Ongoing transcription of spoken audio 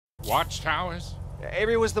Watchtowers?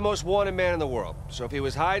 Avery was the most wanted man in the world, so if he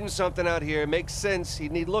was hiding something out here, it makes sense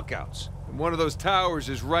he'd need lookouts. And one of those towers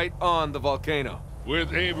is right on the volcano.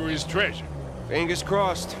 With Avery's treasure. Fingers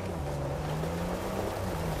crossed.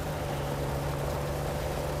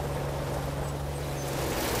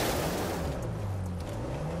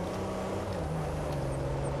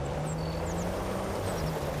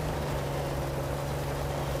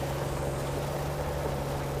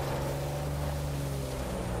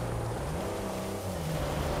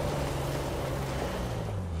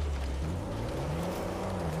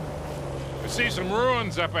 I see some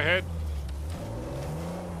ruins up ahead.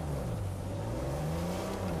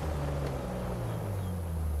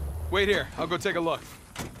 Wait here, I'll go take a look.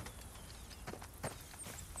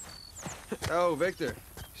 Oh, Victor.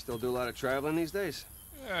 You still do a lot of traveling these days?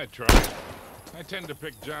 Yeah, I try. I tend to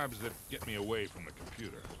pick jobs that get me away from the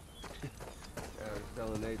computer. I was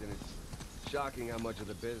telling Nathan, it's shocking how much of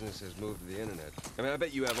the business has moved to the internet. I mean, I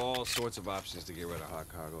bet you have all sorts of options to get rid of hot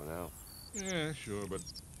cargo now. Yeah, sure, but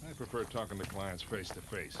I prefer talking to clients face to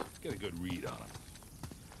face. Get a good read on them.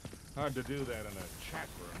 Hard to do that in a chat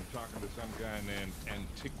room, talking to some guy named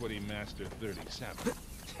Antiquity Master 37.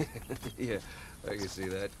 Yeah, I can see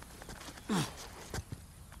that.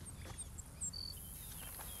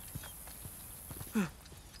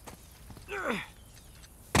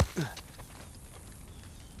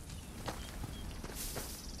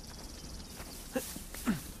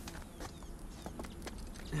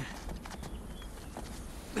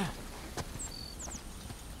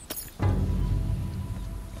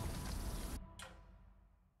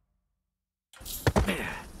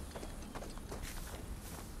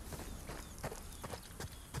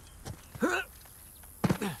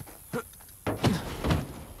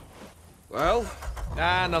 Well?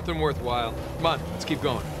 Ah, nothing worthwhile. Come on, let's keep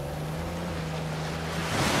going.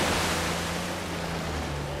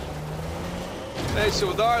 Hey, so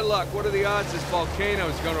with our luck, what are the odds this volcano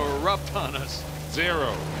is going to erupt on us?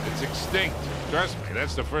 0. It's extinct. Trust me,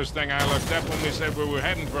 that's the first thing I looked up when we said we were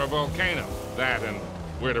heading for a volcano. That and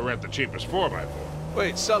where to rent the cheapest 4x4.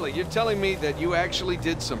 Wait, Sully, you're telling me that you actually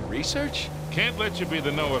did some research? Can't let you be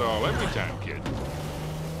the know-it-all every time, kid.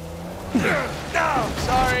 No,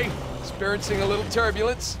 sorry. Experiencing a little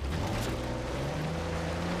turbulence.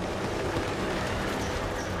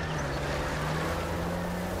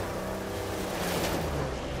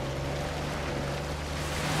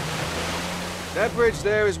 That bridge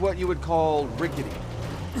there is what you would call rickety.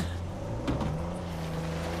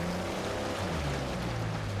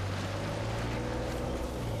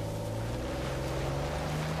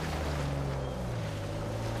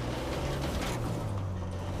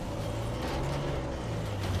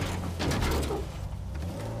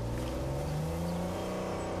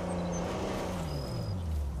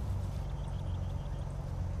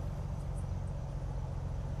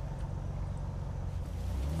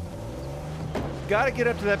 Gotta get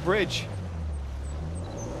up to that bridge.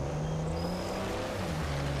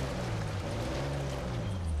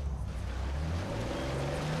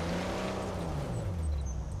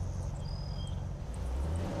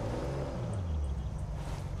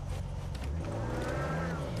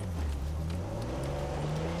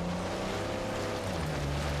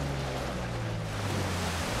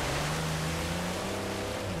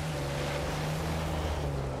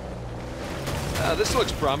 This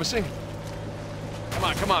looks promising.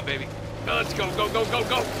 Come on, baby. Let's go, go, go, go,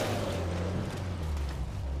 go!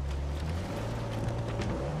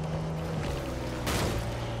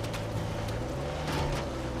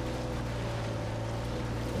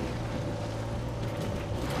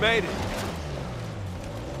 Made it.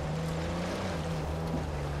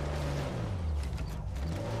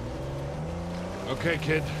 Okay,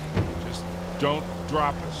 kid. Just don't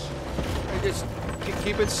drop us. Just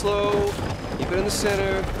keep it slow, keep it in the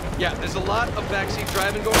center. Yeah, there's a lot of backseat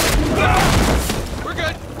driving going on. Ah! We're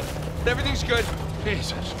good. Everything's good.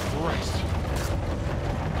 Jesus Christ.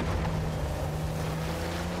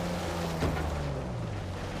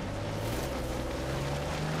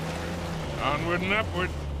 Onward and upward.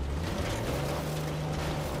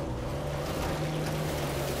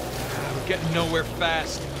 We're getting nowhere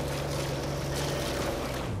fast.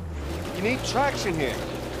 You need traction here.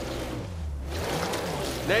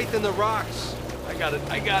 Nathan, the rocks. I got it,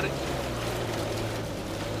 I got it.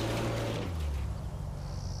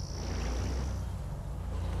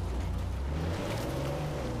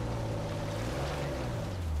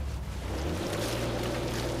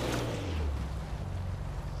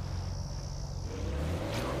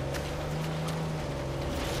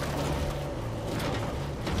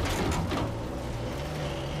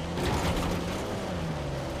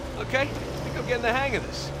 Okay, I think I'm getting the hang of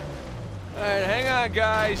this. All right, hang on,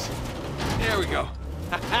 guys. There we go.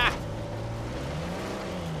 Ha-ha!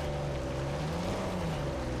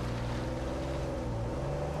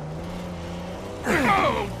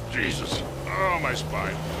 Oh, Jesus. Oh, my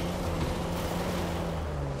spine.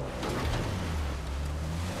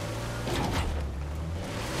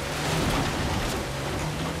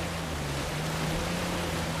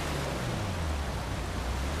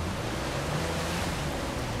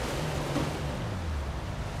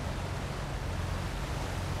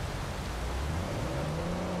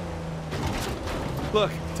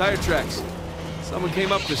 Look, tire tracks. Someone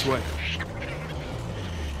came up this way.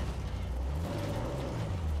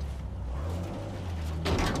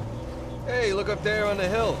 Hey, look up there on the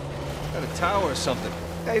hill. Got a tower or something.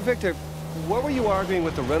 Hey, Victor, what were you arguing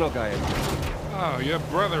with the rental guy about? Oh, your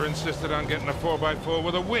brother insisted on getting a 4x4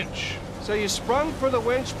 with a winch. So you sprung for the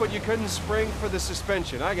winch, but you couldn't spring for the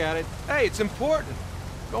suspension. I got it. Hey, it's important.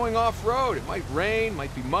 Going off-road, it might rain,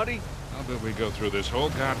 might be muddy. I'll bet we go through this whole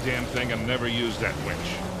goddamn thing and never use that winch.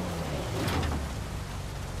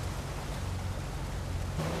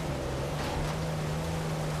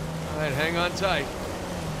 All right, hang on tight.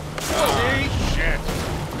 Oh, shit.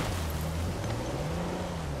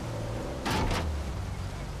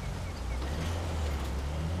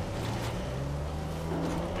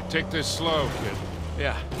 You take this slow, kid.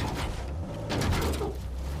 Yeah.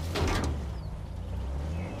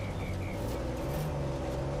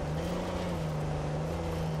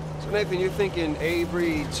 Nathan, you're thinking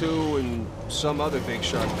Avery, too, and some other big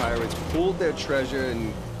shot pirates pooled their treasure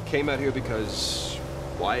and came out here because...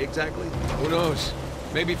 why exactly? Who knows?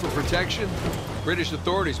 Maybe for protection? British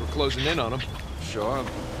authorities were closing in on them. Sure.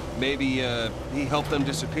 Maybe, he helped them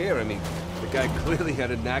disappear. I mean, the guy clearly had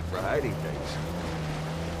a knack for hiding things.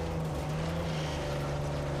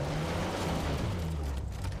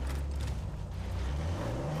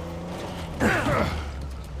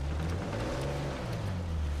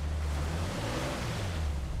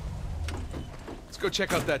 Go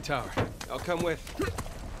check out that tower. I'll come with.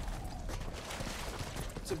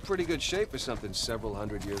 It's in pretty good shape for something several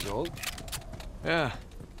hundred years old. Yeah.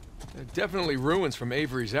 Definitely ruins from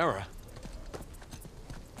Avery's era.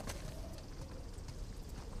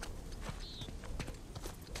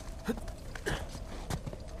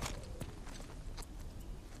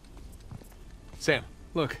 Sam,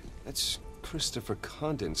 look. That's Christopher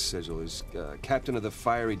Condon's sigil. He's captain of the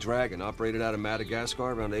Fiery Dragon, operated out of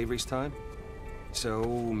Madagascar around Avery's time. So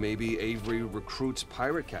maybe Avery recruits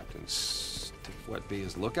pirate captains to, what, be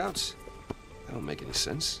his lookouts? That don't make any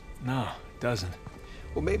sense. No, it doesn't.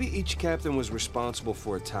 Well, maybe each captain was responsible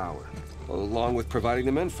for a tower, along with providing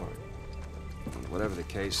the men for it. And whatever the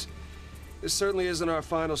case, this certainly isn't our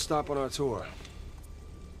final stop on our tour.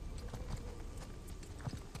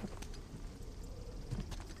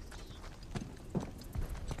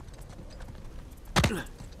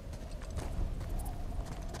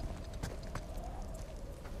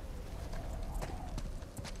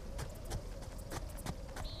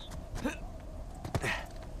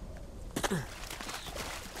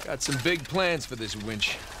 Got some big plans for this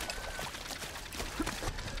winch.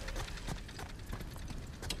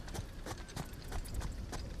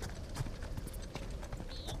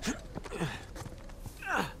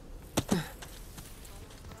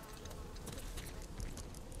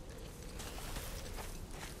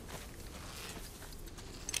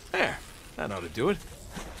 There, that ought to do it.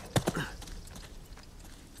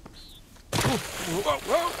 Whoa,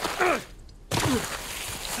 whoa.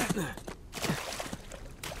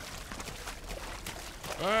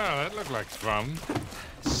 Well, that looked like fun.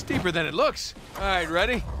 Steeper than it looks. All right,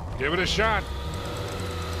 ready? Give it a shot.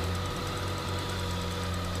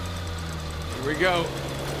 Here we go.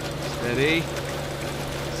 Steady.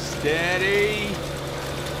 Steady.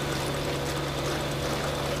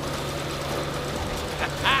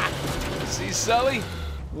 See, Sully?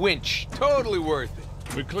 Winch. Totally worth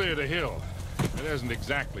it. We cleared a hill. It hasn't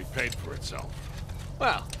exactly paid for itself.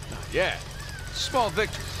 Well, not yet. Small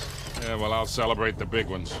victories. Yeah, well, I'll celebrate the big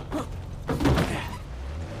ones.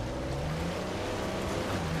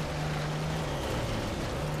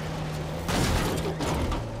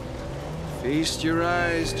 Feast your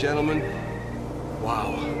eyes, gentlemen.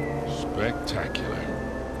 Wow. Spectacular.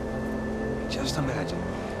 Just imagine,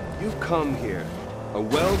 you've come here, a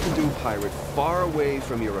well-to-do pirate far away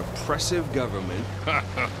from your oppressive government.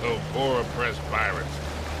 Oh, poor oppressed pirates.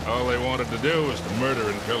 All they wanted to do was to murder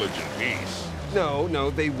and pillage in peace. No,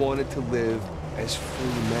 they wanted to live as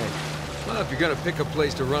free men. Well, if you're gonna pick a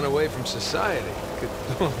place to run away from society, it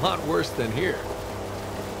could do a lot worse than here.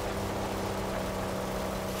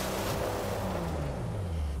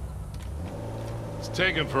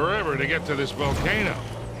 taken forever to get to this volcano.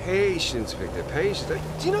 Patience, Victor, patience.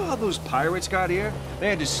 Do you know how those pirates got here? They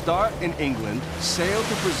had to start in England, sail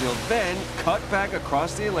to Brazil, then cut back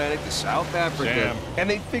across the Atlantic to South Africa. Sam. And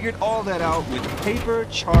they figured all that out with paper,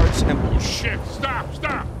 charts, and... Oh, shit! Stop!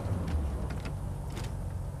 Stop!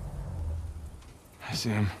 I see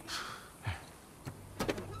him.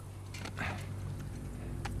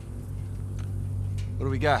 What do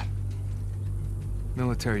we got?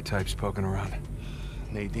 Military types poking around.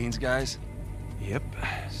 Nadine's guys? Yep.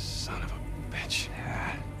 Son of a bitch.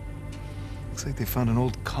 Yeah. Looks like they found an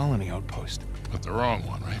old colony outpost. But the wrong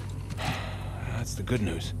one, right? That's the good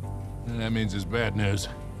news. And that means it's bad news.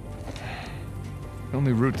 The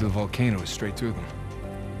only route to the volcano is straight through them.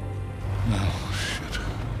 Oh, shit.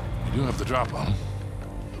 We do have the drop on them.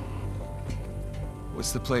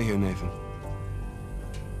 What's the play here, Nathan?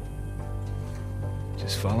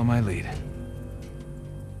 Just follow my lead.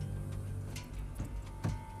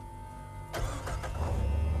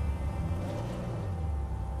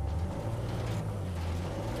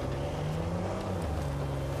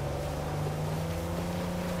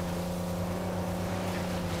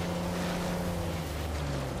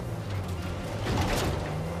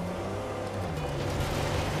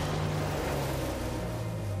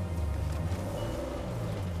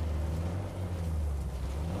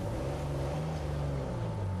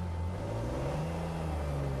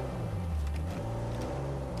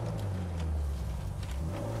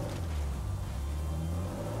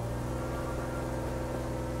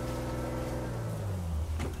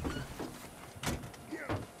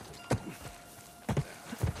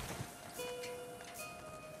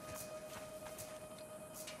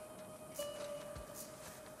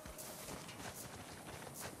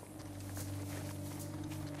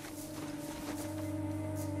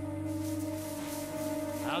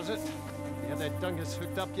 How's it? You have that dungus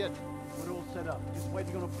hooked up yet? We're all set up. Just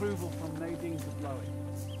waiting on approval from Nadine to blow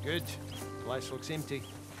it. Good. Place looks empty.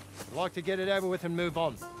 I'd like to get it over with and move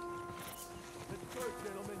on. Let's go,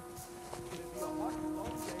 gentlemen. It's gonna be a hot,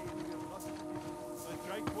 long day and we have lots of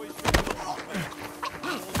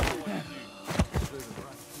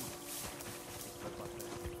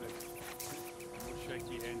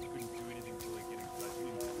shaky hands couldn't do anything till they get in touch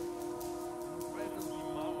with him.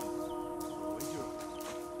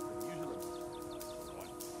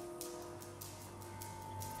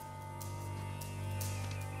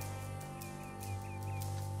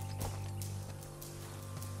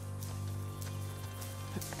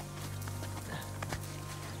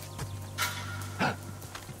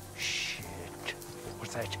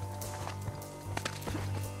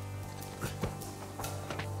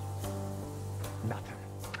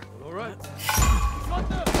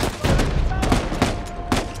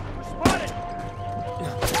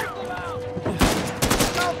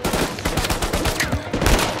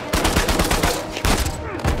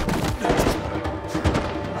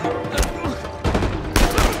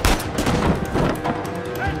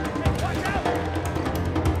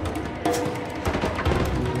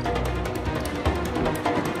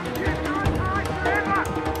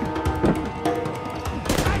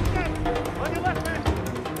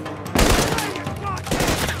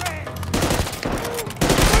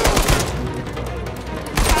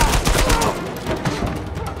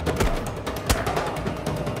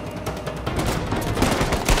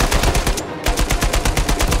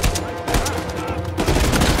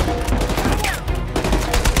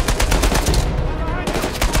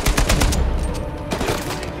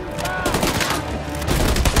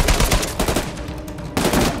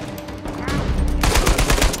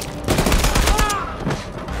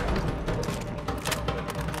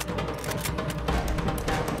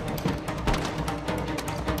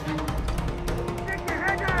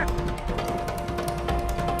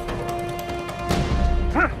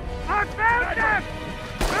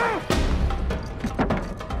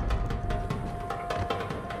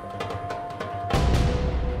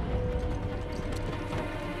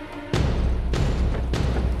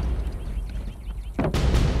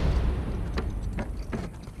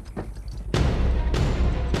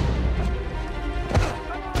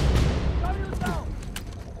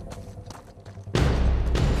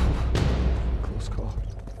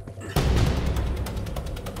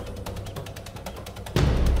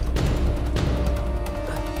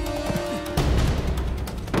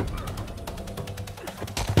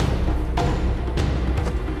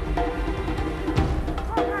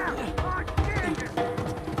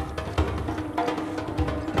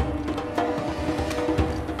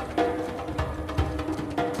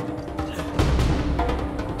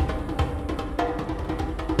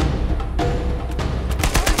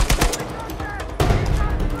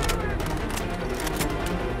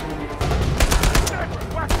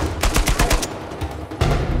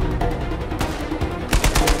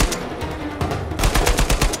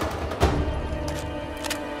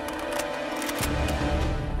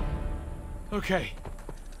 Okay.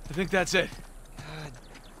 I think that's it. God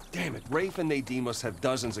damn it. Rafe and Nadine must have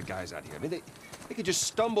dozens of guys out here. I mean, they could just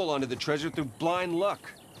stumble onto the treasure through blind luck.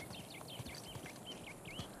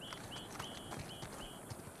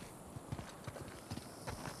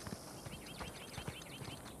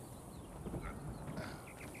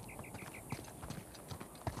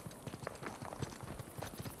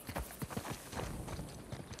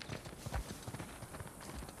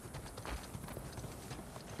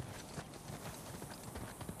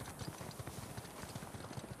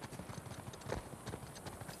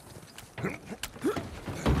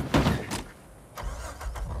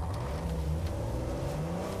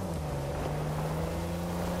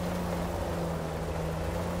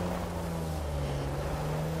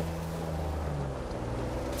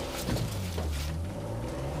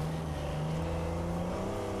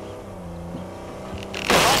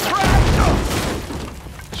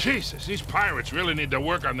 Jesus, these pirates really need to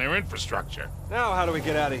work on their infrastructure. Now, how do we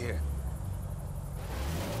get out of here?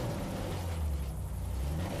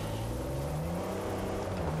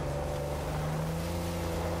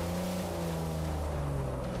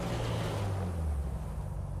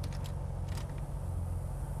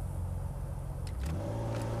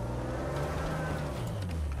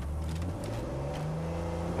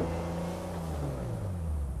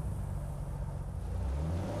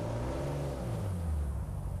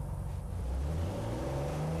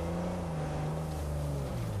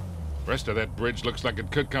 Rest of that bridge looks like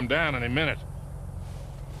it could come down any minute.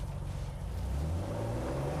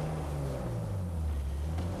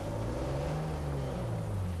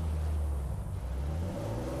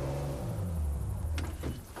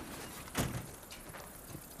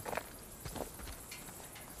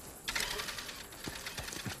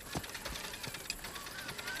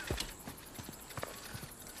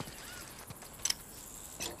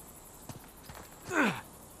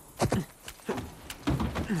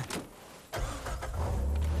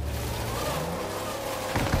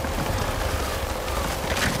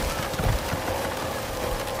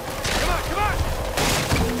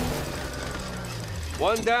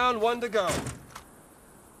 One down, one to go.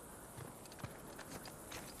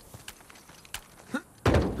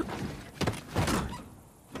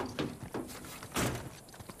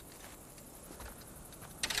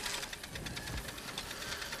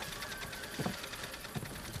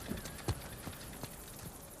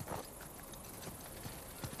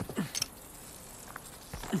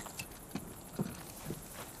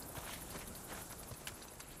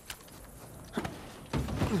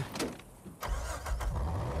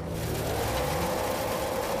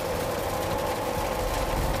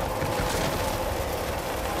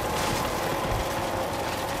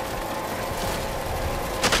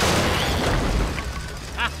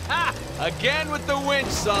 Again with the winch,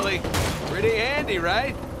 Sully. Pretty handy,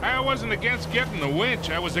 right? I wasn't against getting the winch.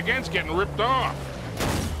 I was against getting ripped off.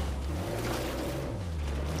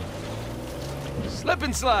 Slip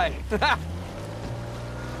and slide.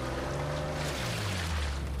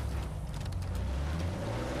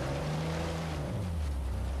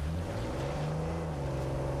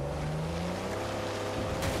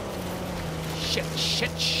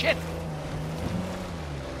 Shit.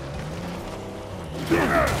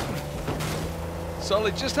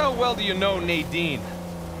 Sully, just how well do you know Nadine?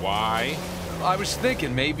 Why? I was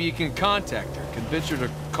thinking maybe you can contact her, convince her to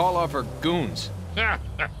call off her goons. Yeah,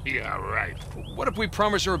 right. What if we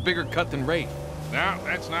promise her a bigger cut than Rafe? No,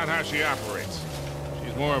 that's not how she operates.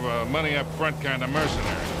 She's more of a money-up-front kind of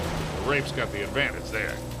mercenary. Rafe's got the advantage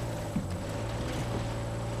there.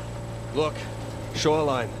 Look,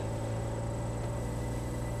 shoreline.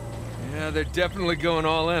 Yeah, they're definitely going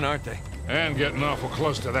all in, aren't they? And getting awful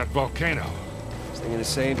close to that volcano. Thinking the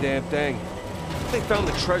same damn thing. They found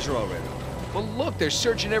the treasure already. Well, look, they're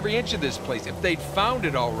searching every inch of this place. If they'd found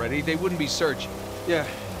it already, they wouldn't be searching. Yeah,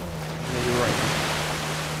 you're right.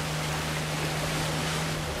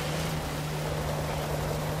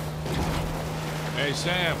 Hey,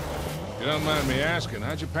 Sam, if you don't mind me asking,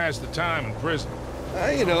 how'd you pass the time in prison?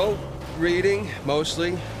 You know, reading,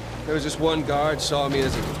 mostly. There was just one guard saw me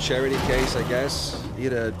as a charity case, I guess. He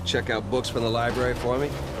had to check out books from the library for me.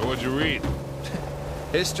 Or what'd you read?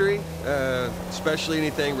 History, especially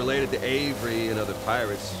anything related to Avery and other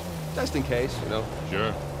pirates. Just in case, you know.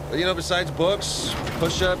 Sure. But, you know, besides books,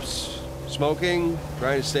 push-ups, smoking,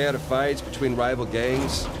 trying to stay out of fights between rival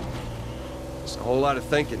gangs. Just a whole lot of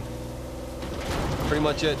thinking. Pretty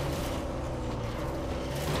much it.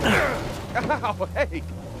 Ow, hey!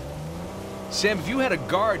 Sam, if you had a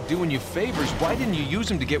guard doing you favors, why didn't you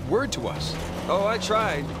use him to get word to us? Oh, I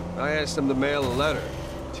tried. I asked him to mail a letter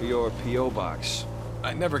to your P.O. box.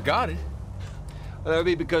 I never got it. Well, that would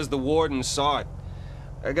be because the warden saw it.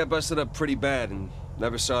 I got busted up pretty bad and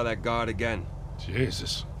never saw that guard again.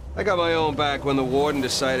 Jesus. I got my own back when the warden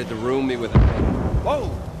decided to room me with a... Whoa!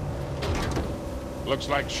 Looks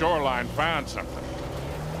like Shoreline found something.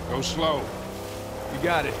 Go slow. You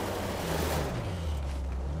got it.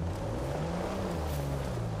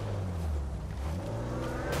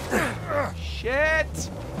 Shit!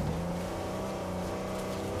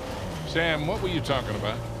 Sam, what were you talking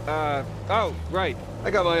about? Oh, right. I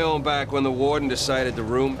got my own back when the warden decided to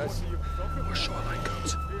room... I see you. More shoreline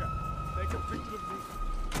codes. Here, take a picture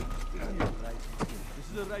of me. This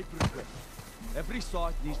is a right request. Every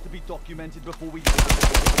site needs to be documented before we...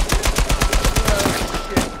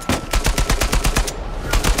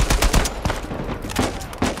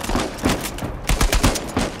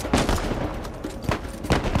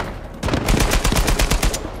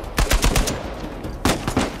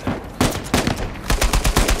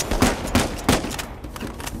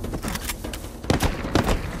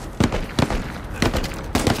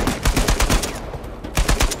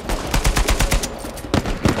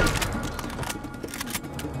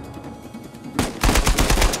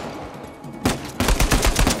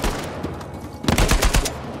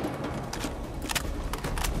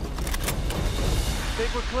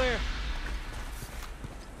 Think we're clear.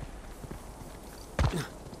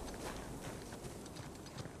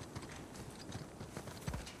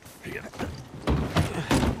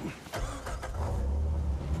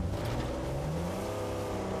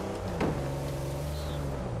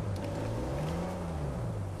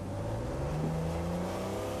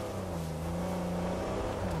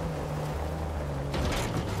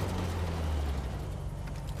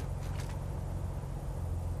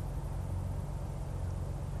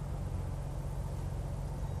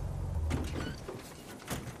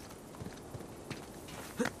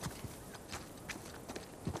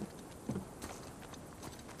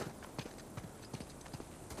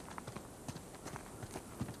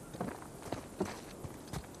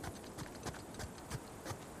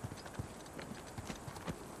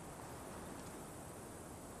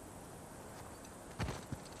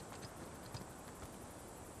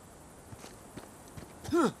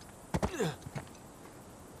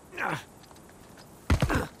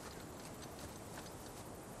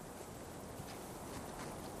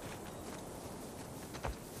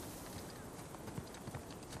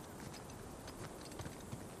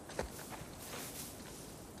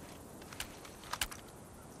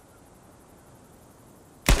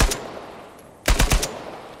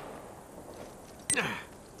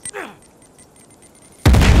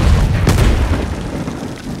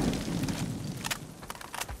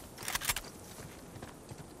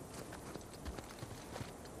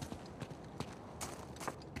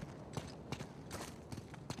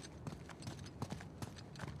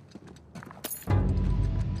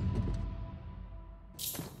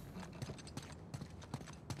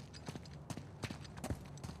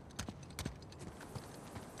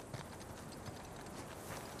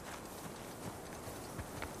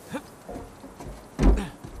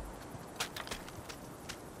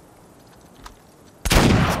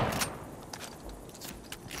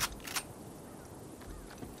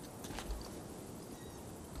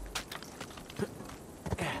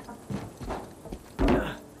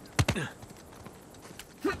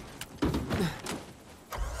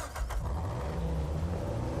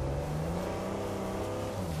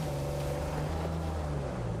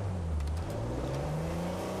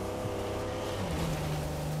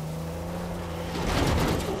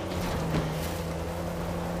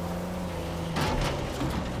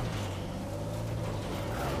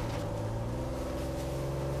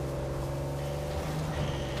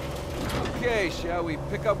 Okay, shall we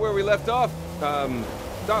pick up where we left off?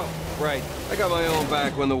 Oh, right. I got my own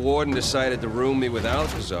back when the warden decided to room me with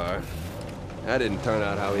Alcazar. That didn't turn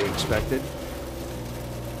out how he expected.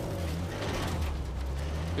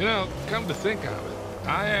 You know, come to think of it,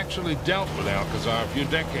 I actually dealt with Alcazar a few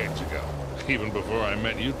decades ago, even before I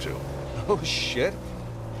met you two. Oh, shit.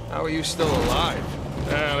 How are you still alive?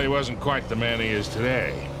 Well, he wasn't quite the man he is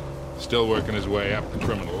today. Still working his way up the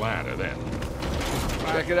criminal ladder then.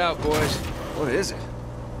 Check it out, boys. What is it?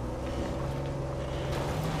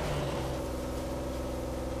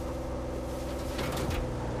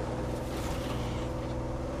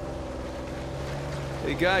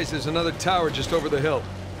 Hey guys, there's another tower just over the hill.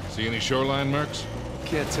 See any shoreline marks?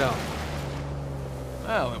 Can't tell.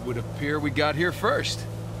 Well, it would appear we got here first.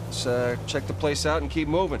 Let's check the place out and keep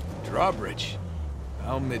moving. Drawbridge.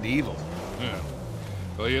 How medieval. Yeah.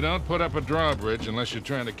 Well, you don't put up a drawbridge unless you're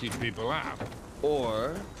trying to keep people out.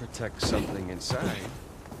 Or protect something inside.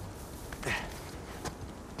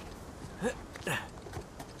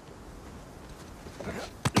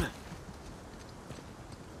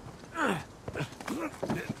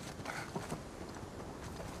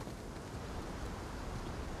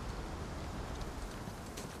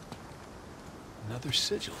 another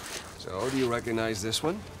sigil. So, do you recognize this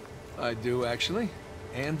one? I do, actually.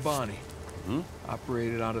 Anne Bonny. Hmm?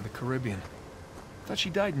 Operated out of the Caribbean. Thought she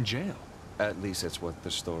died in jail. At least that's what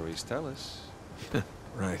the stories tell us.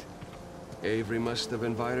 Right. Avery must have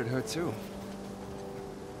invited her, too.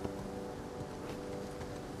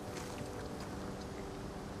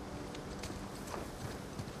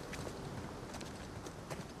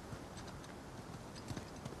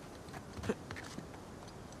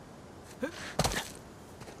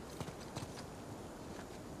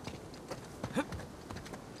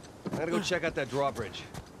 I gotta go check out that drawbridge.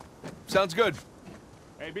 Sounds good.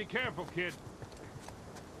 Hey, be careful, kid.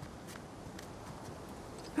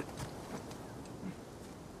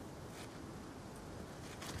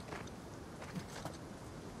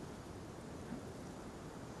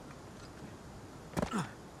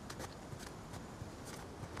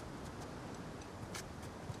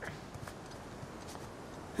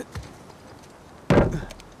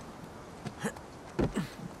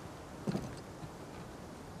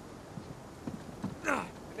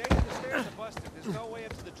 There's no way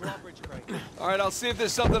up to the drawbridge crate. All right, I'll see if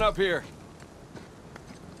there's something up here.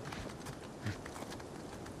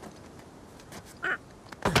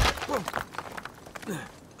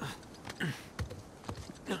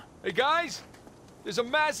 Hey, guys! There's a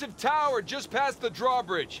massive tower just past the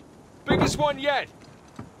drawbridge. Biggest one yet.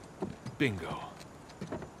 Bingo.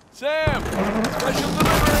 Sam! Special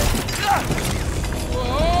delivery!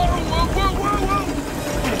 Whoa, whoa, whoa, whoa, whoa!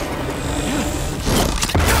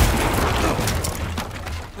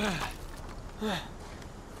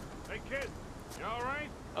 Hey, kid, you all right?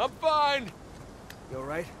 I'm fine. You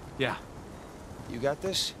alright? Yeah. You got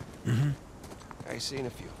this? Mm-hmm. I see in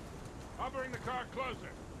a few. I'll bring the car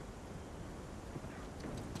closer.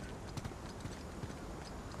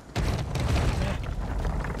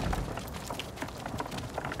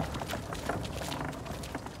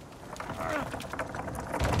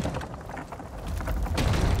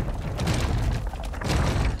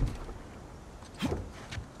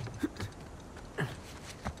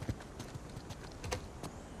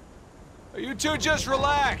 You two just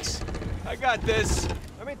relax. I got this.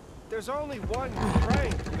 I mean, there's only one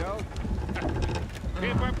crank, you know?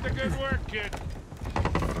 Keep up the good work, kid.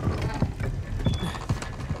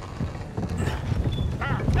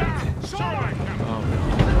 Shoreline coming. Oh, no.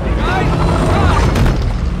 Guys! Stop!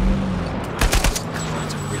 These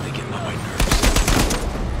clowns are really getting on my nerves.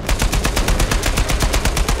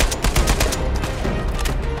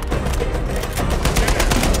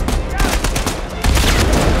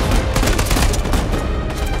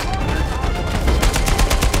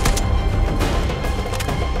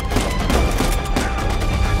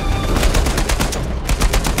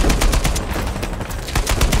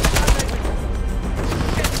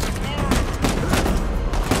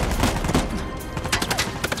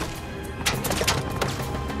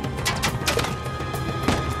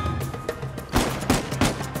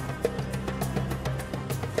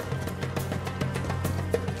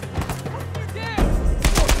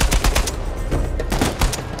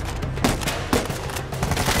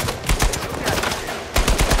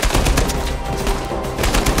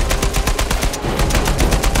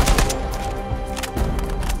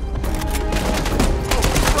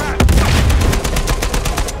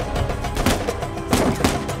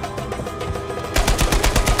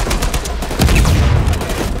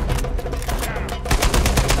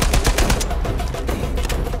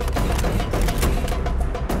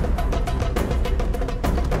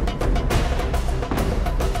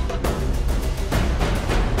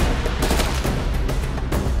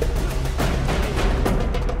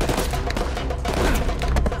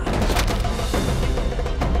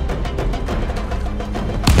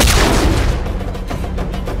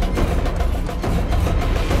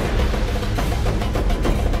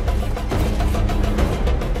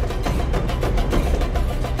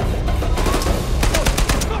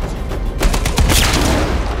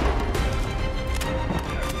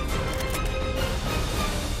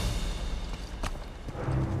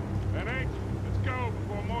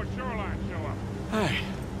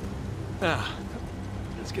 Now,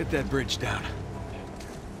 let's get that bridge down.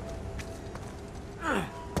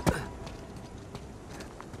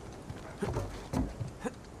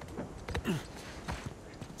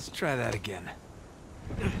 Let's try that again.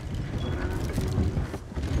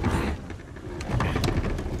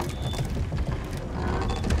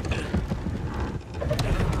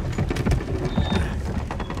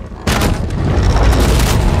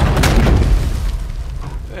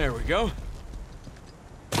 There we go.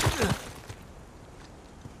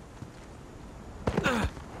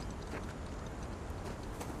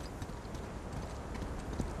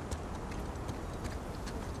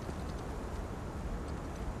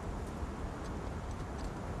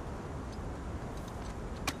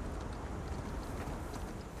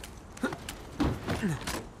 Big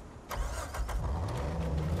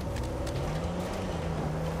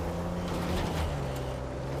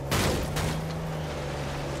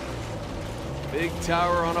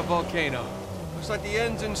tower on a volcano. Looks like the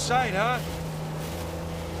end's in sight, huh?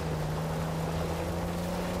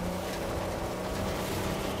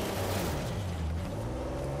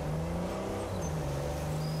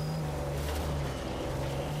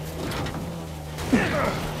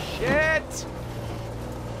 Shit!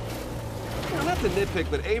 Well, not to nitpick,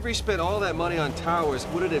 but Avery spent all that money on towers.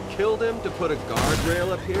 Would it have killed him to put a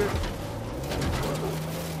guardrail up here?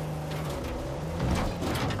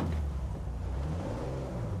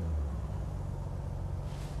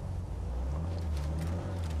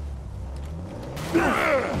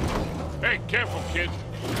 Hey, careful, kid.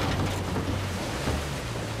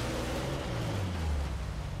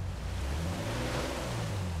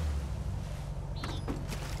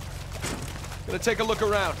 Gonna take a look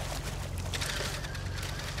around.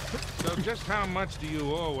 So just how much do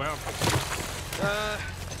you owe Alfred?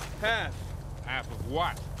 Half. Half of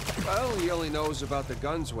what? Well, he only knows about the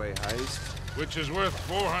Gunsway heist. Which is worth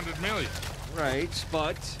 400 million. Right,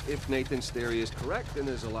 but if Nathan's theory is correct, then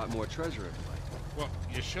there's a lot more treasure in play. Well,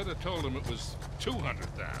 you should have told him it was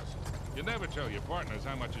 200,000. You never tell your partners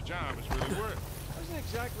how much a job is really worth. I wasn't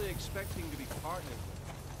exactly expecting to be partnered with.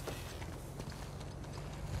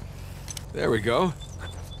 There we go.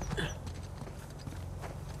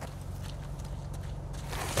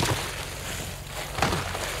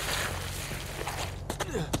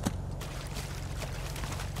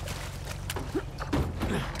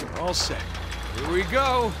 All set. Here we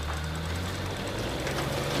go.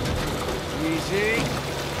 Easy.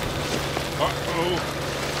 Uh-oh.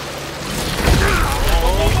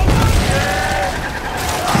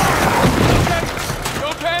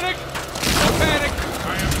 Don't panic! Don't panic!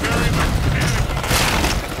 I am very much panicking.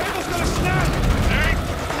 The cable's gonna snap! Hey,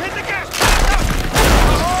 Hit the gas!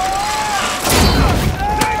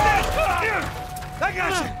 I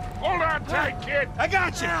got you! hold on tight, kid. I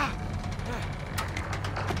got you!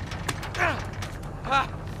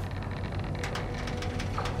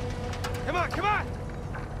 Come on, come on!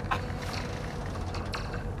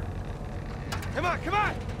 Come on, come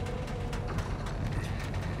on!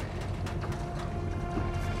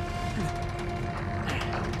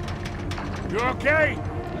 You okay?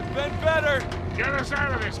 I've been better! Get us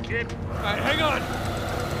out of this, kid. All right, hang on!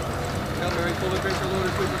 Hail Mary, full of grace, our Lord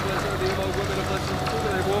is with you, blessed are thee among women, and blessed is the fruit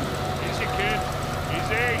of thy womb. Easy, kid.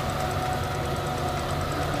 Easy.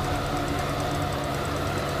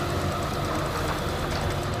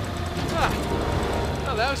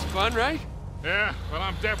 Oh, that was fun, right? Yeah, well,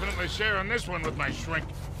 I'm definitely sharing this one with my shrink.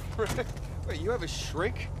 Wait, you have a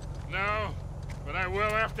shrink? No, but I will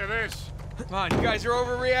after this. Come on, you guys are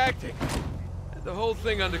overreacting. Get the whole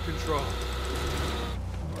thing under control.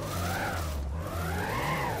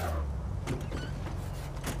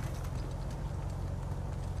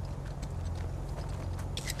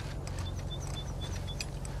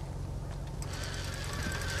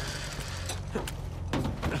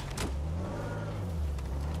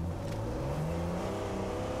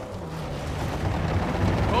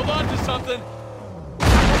 Hold on to something.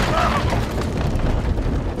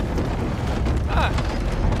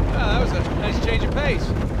 That was a nice change of pace.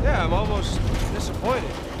 Yeah, I'm almost disappointed.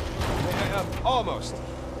 Almost.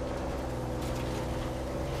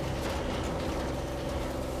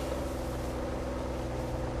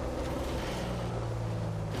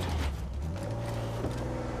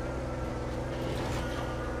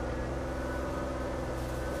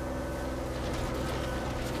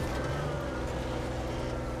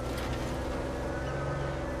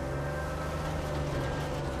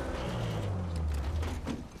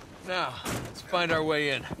 Now, let's find our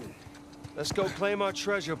way in. Let's go claim our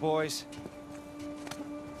treasure, boys.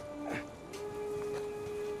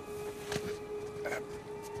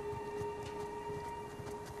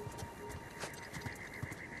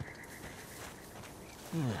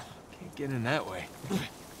 Can't get in that way.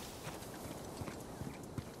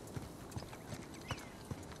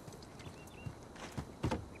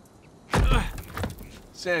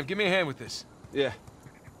 Sam, give me a hand with this. Yeah.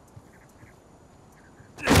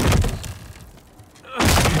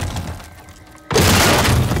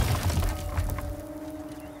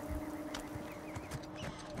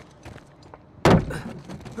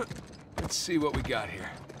 Let's see what we got here.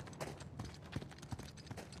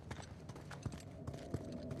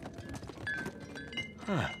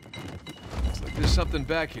 Huh. Looks like there's something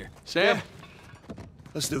back here. Sam? Yeah.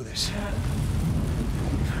 Let's do this.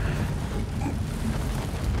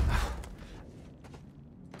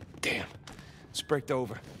 Damn. It's braked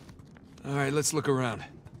over. All right, let's look around.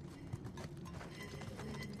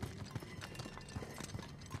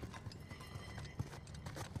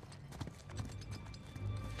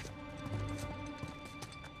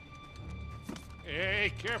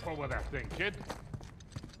 Hey, careful with that thing, kid.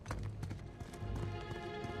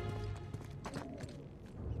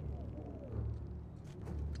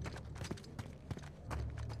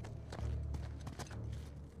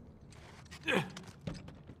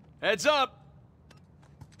 Heads up!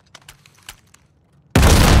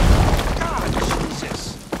 God,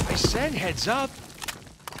 Jesus! I said heads up!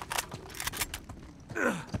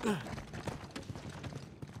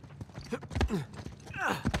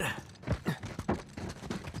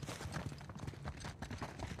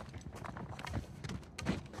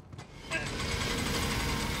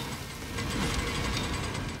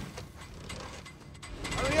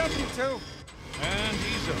 Hurry up, you two! And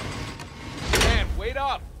he's up. Man, wait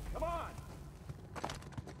up! Come on!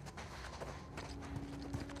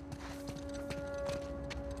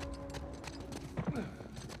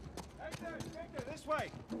 Hector, this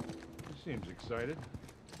way! He seems excited.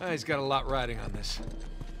 He's got a lot riding on this.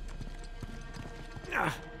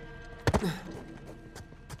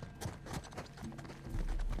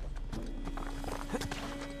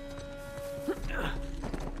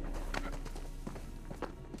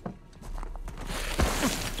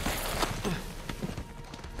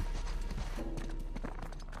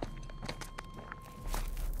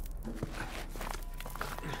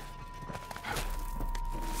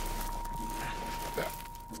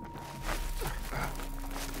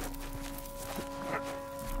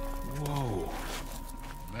 Whoa.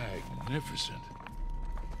 Magnificent.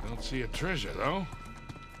 Don't see a treasure, though.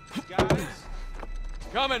 Guys!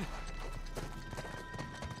 Coming!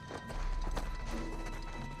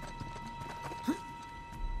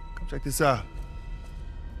 Come check this out.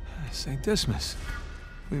 St. Dismas.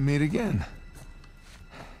 We meet again.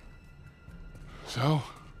 So,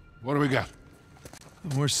 what do we got?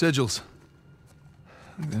 More sigils.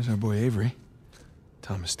 There's our boy Avery.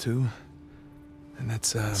 Thomas, too. And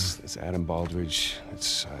that's, That's Adam Baldridge,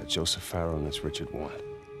 that's Joseph Farrow, and that's Richard Warren.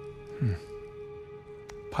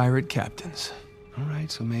 pirate captains. All right,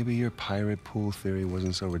 so maybe your pirate pool theory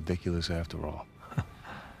wasn't so ridiculous after all. All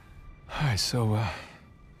right, so,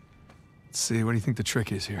 let's see. What do you think the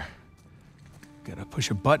trick is here? Gotta push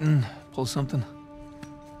a button, pull something?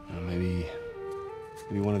 Maybe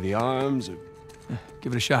one of the arms, or...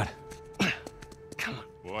 Give it a shot. Come on.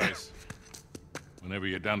 Boys, whenever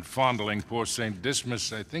you're done fondling poor St.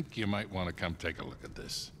 Dismas, I think you might want to come take a look at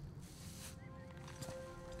this.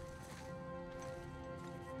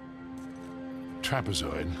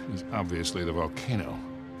 Trapezoid is obviously the volcano.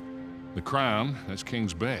 The crown, that's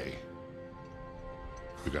King's Bay.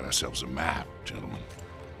 We got ourselves a map, gentlemen.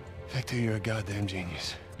 Victor, you're a goddamn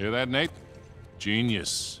genius. Hear that, Nate?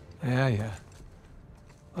 Genius. Yeah.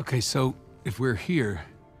 Okay, so if we're here,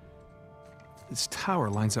 this tower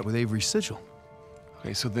lines up with Avery's sigil.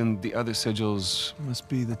 Okay, so then the other sigils... Must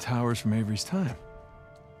be the towers from Avery's time.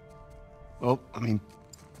 Well, I mean,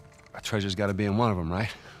 a treasure's gotta be in one of them, right?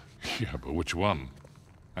 Yeah, but which one?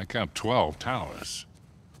 I count 12 towers.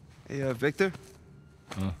 Hey, Victor?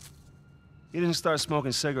 Huh? You didn't start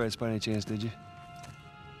smoking cigarettes by any chance, did you?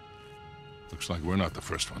 Looks like we're not the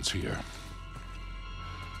first ones here.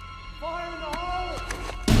 Fire in the hole!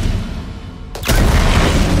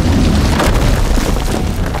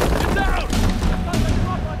 Get down!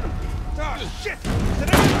 Oh, shit! It's an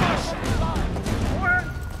ambush! What?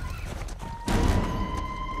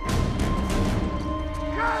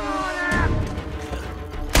 Come on out!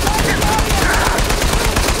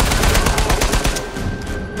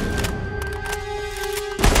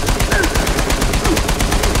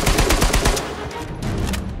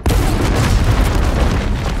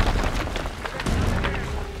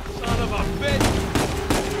 Son of a bitch!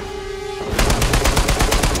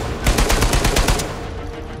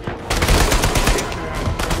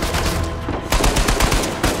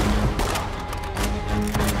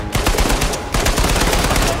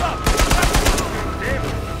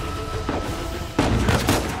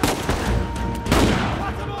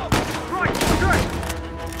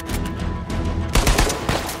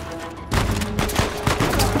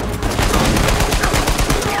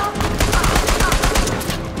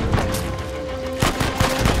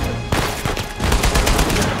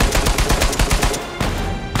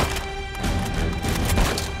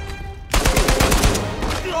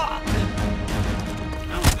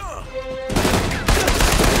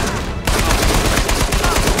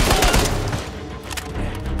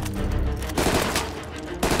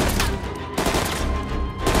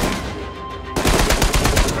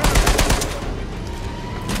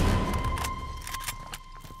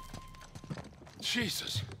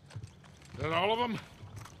 Jesus. Is that all of them?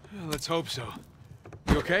 Let's hope so.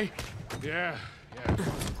 You okay? Yeah.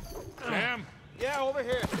 Sam? Yeah, over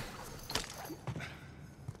here.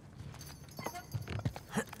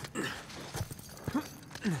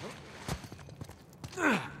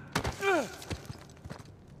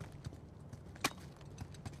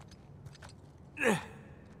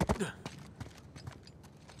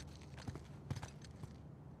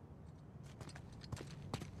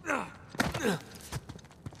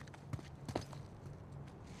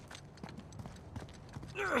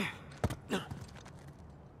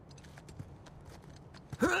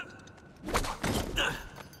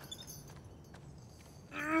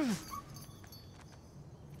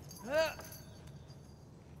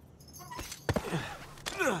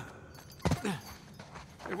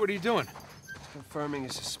 Hey, what are you doing? Confirming a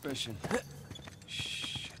suspicion.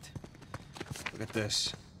 Shit. Look at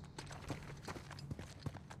this.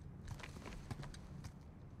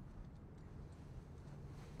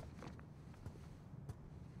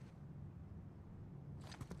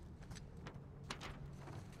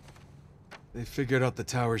 They figured out the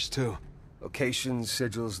towers, too. Locations,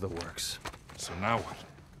 sigils, the works. So now what?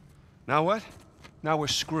 Now what? Now we're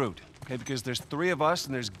screwed. Okay, because there's 3 of us,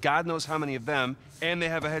 and there's God knows how many of them, and they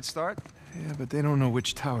have a head start? Yeah, but they don't know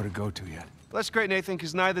which tower to go to yet. That's great, Nathan,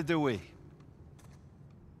 because neither do we.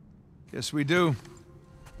 Yes, we do.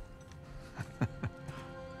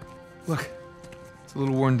 Look, it's a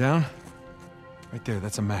little worn down. Right there,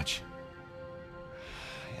 that's a match.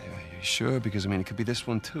 Yeah, you sure? Because, I mean, it could be this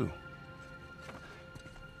one, too.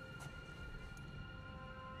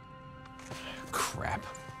 Crap.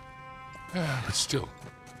 But still,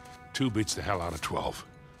 2 beats the hell out of 12.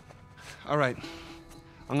 All right.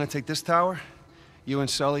 I'm gonna take this tower. You and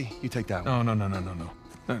Sully, you take that one.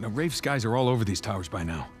 No, Rafe's guys are all over these towers by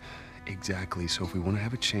now. Exactly. So if we want to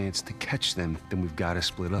have a chance to catch them, then we've got to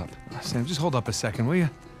split up. Sam, just hold up a second, will you?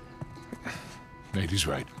 Nate, he's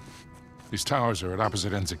right. These towers are at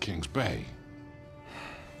opposite ends of Kings Bay.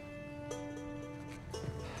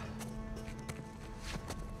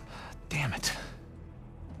 Damn it.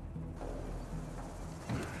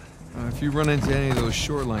 If you run into any of those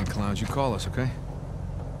shoreline clowns, you call us, okay?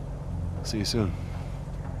 See you soon.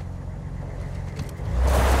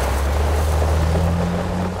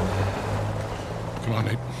 Come on,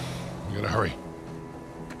 Nate. We gotta hurry.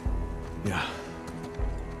 Yeah.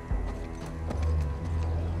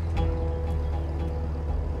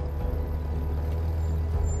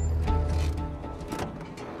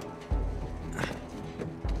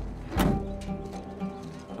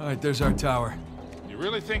 All right, there's our tower. You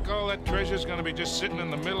really think all that treasure's gonna be just sitting in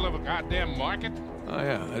the middle of a goddamn market? Oh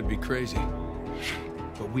yeah, that'd be crazy.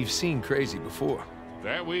 But we've seen crazy before.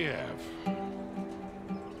 That we have.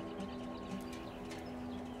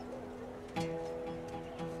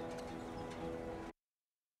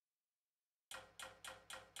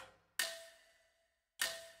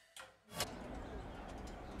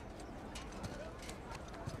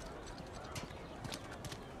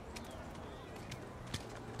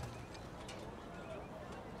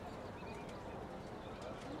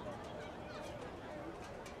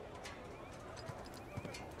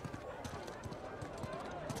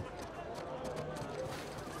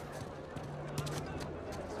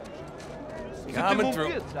 Coming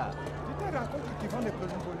through.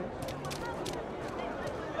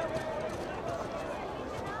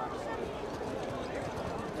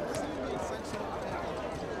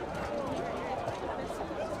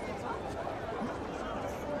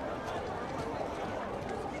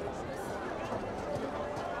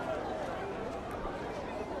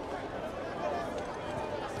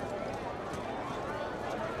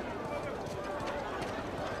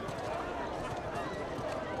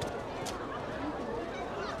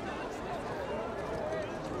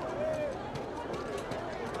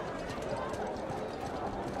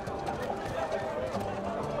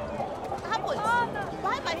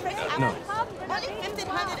 No. Only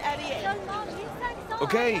 1,588.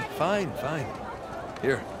 Okay, fine.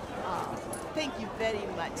 Here. Oh, thank you very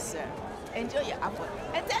much, sir. Enjoy your apple.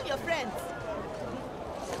 And tell your friends.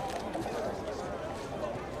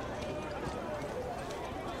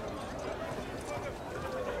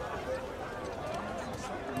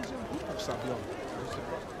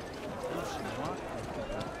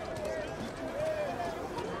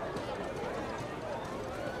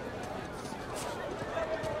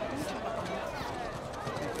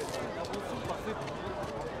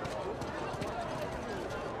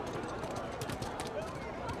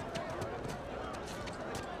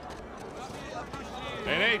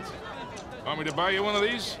 Hey, Nate. Want me to buy you one of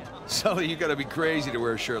these? Sully, you gotta be crazy to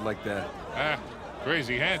wear a shirt like that. Ah,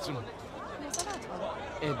 crazy handsome.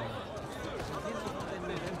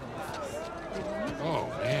 Oh,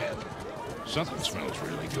 man. Something smells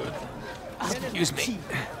really good. Excuse me.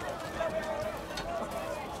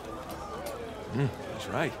 That's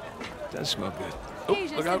right. It does smell good. Oh,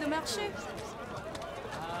 look out.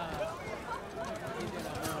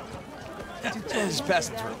 Just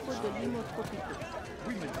passing through.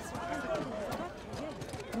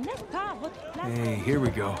 Hey, here we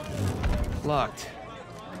go. Locked.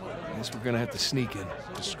 Guess we're gonna have to sneak in.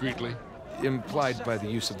 Discreetly? Implied by the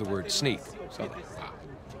use of the word sneak. Sully.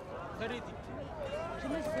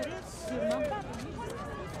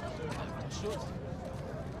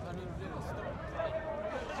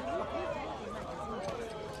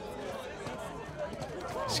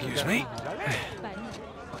 Excuse me.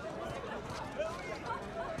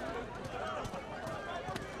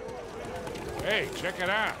 Hey, check it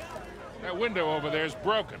out. That window over there is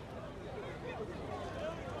broken.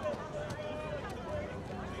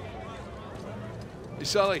 Hey,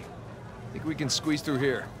 Sully. Think we can squeeze through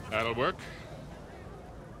here. That'll work.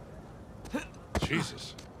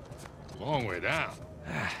 Jesus. Long way down.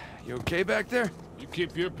 You okay back there? You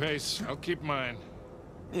keep your pace, I'll keep mine.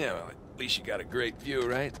 Yeah, well, at least you got a great view,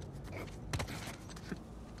 right?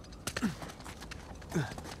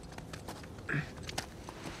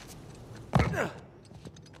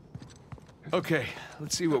 Okay,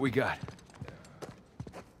 let's see what we got.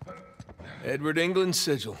 Edward England's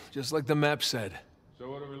sigil, just like the map said. So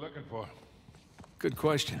what are we looking for? Good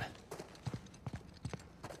question.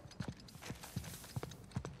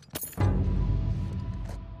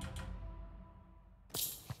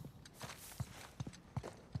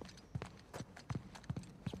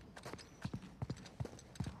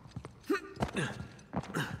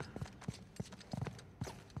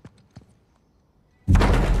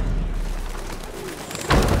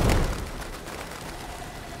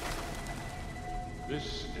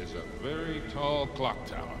 This is a very tall clock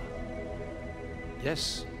tower.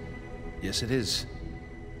 Yes. Yes, it is.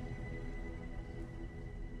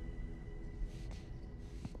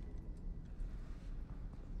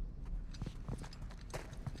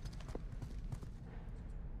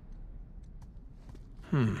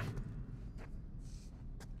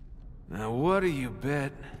 Now, what do you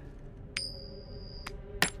bet?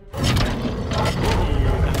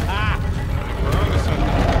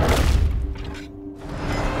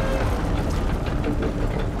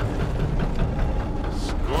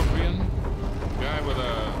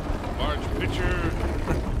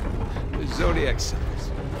 Zodiac symbols.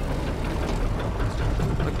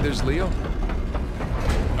 Look, there's Leo.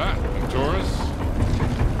 Ah, and Taurus.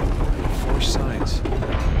 4 signs.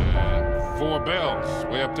 And 4 bells,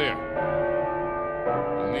 way up there.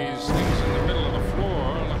 And these things in the middle of the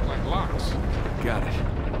floor look like locks. Got it.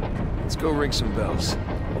 Let's go ring some bells.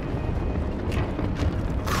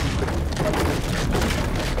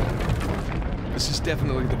 This is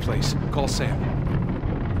definitely the place. Call Sam.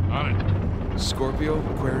 On it. Scorpio,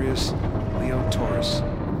 Aquarius, Leo, Taurus.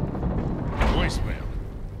 Voicemail.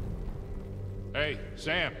 Hey,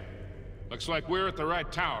 Sam. Looks like we're at the right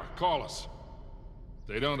tower. Call us.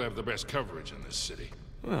 They don't have the best coverage in this city.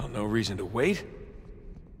 Well, no reason to wait.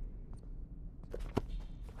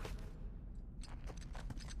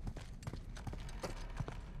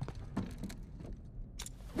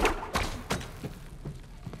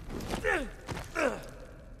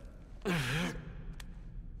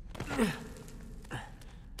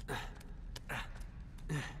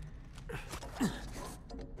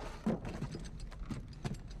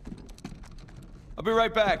 I'll be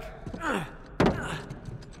right back.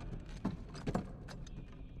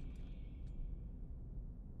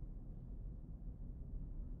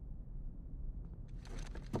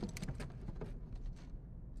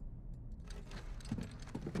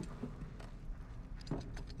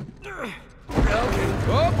 Okay.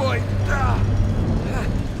 Oh boy.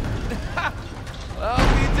 I'll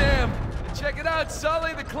be damned. Check it out,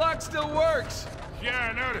 Sully. The clock still works.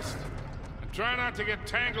 Yeah, I noticed. And try not to get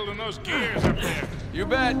tangled in those gears up there. You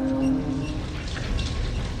bet.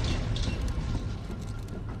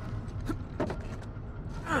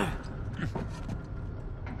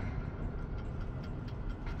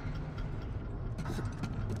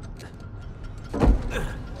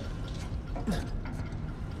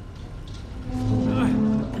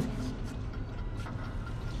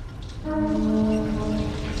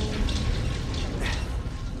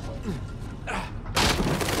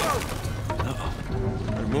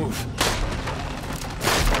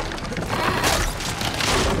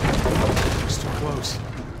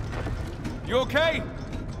 You okay?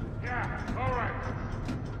 Yeah, all right.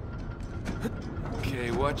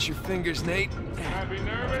 Okay, watch your fingers, Nate. Can I be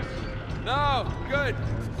nervous? No, good.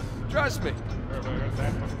 Trust me. Where have I heard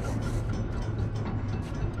that before?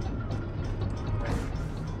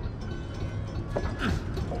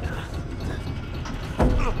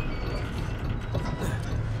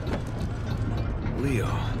 Leo.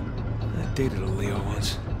 I dated a Leo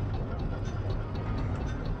once.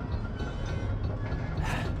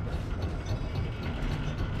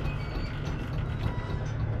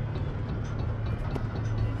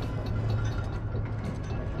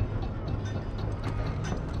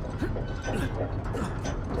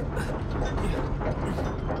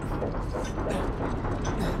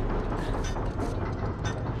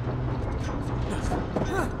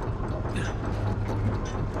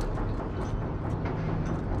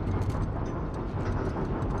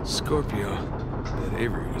 Scorpio. That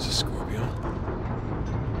Avery was a Scorpio.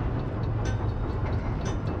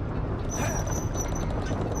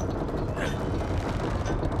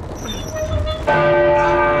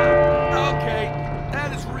 Okay,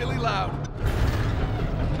 that is really loud.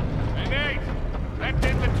 Hey, Nate! That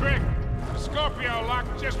did the trick. The Scorpio lock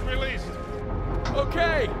just released.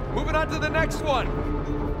 Okay, moving on to the next one.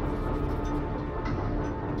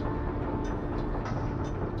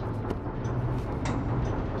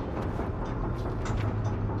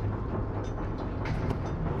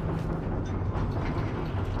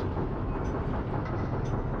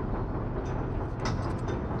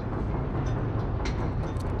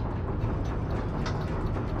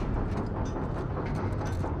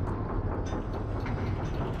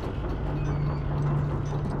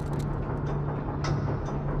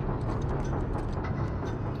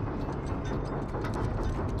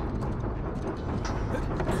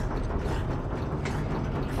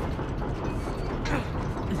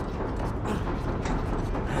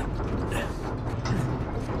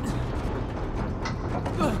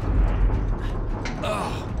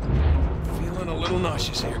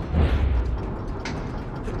 Nauseous here.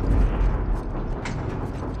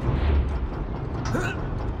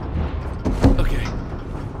 Okay,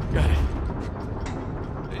 got it.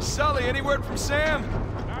 Hey, Sully, any word from Sam?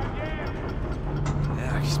 Not yet.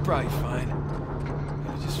 Yeah, he's probably fine.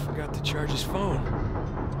 I just forgot to charge his phone.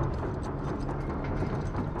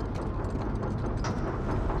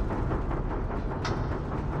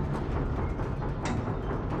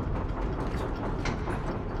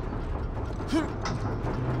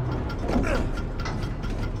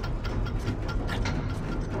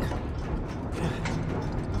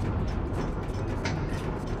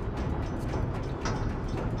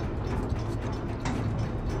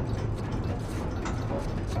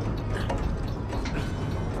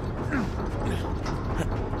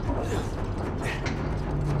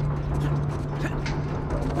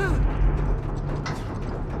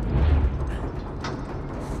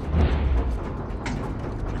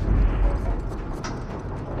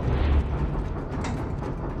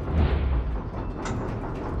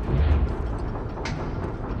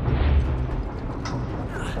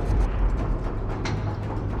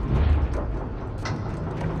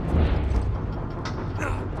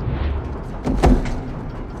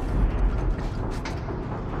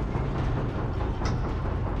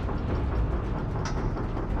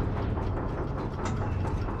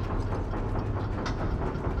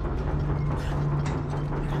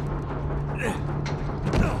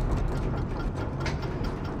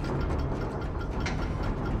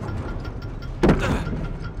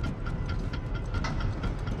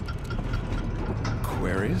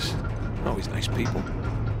 Aquarius? Always nice people.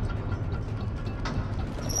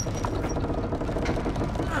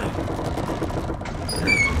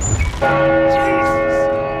 Jesus!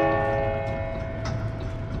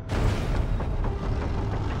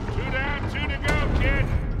 2 down, 2 to go, kid.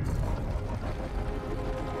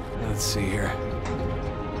 Let's see here.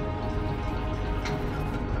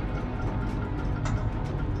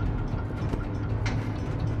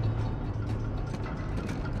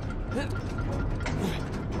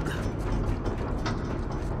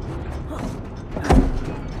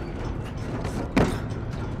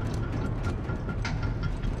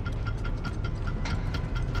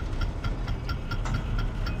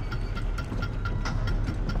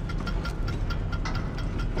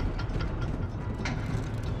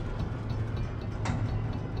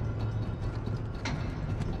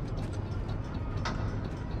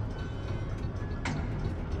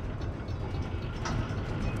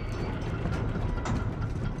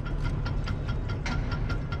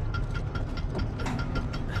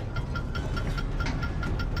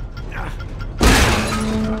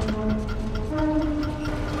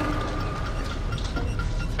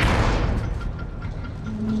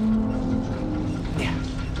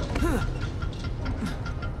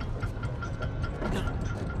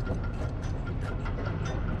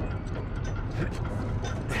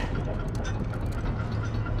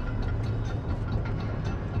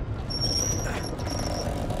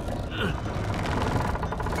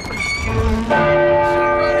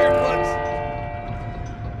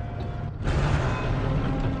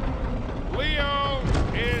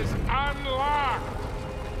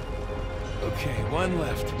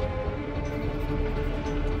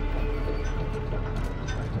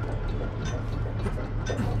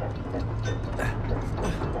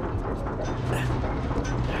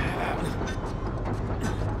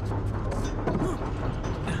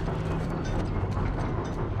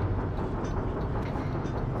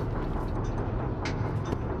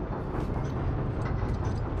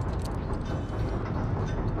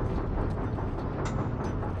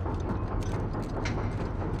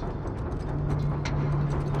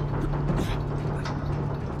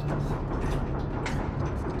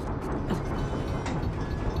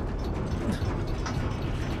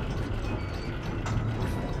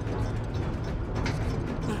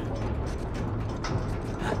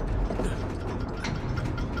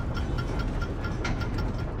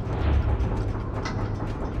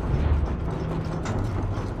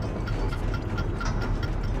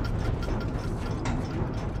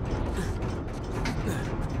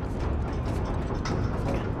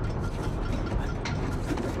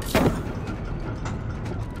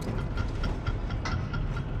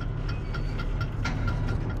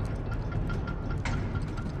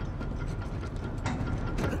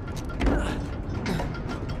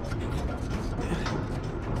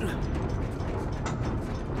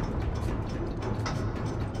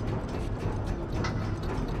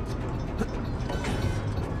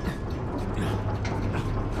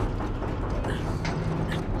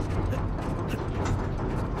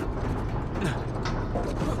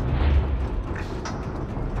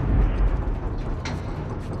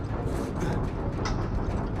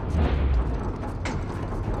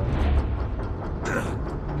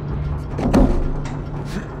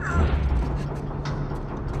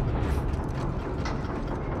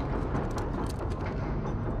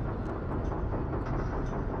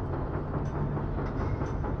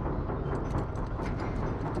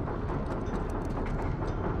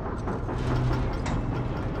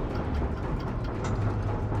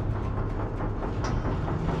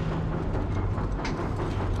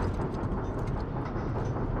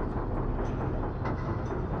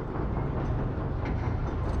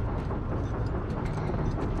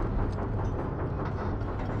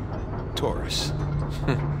 Taurus.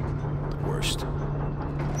 The worst.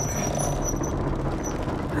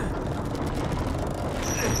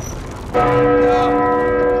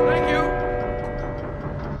 Thank you.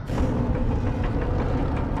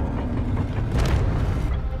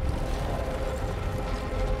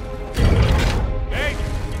 Hey,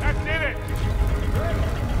 that did it!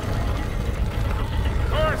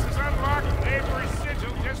 Taurus is unlocked. Avery's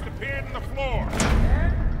sigil just appeared in the floor.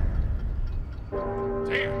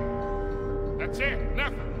 Damn. That's it.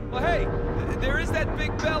 Nothing. Well, hey, there is that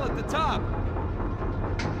big bell at the top.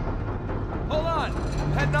 Hold on.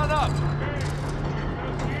 I'm heading on up.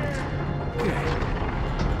 Okay.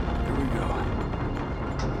 Here we go.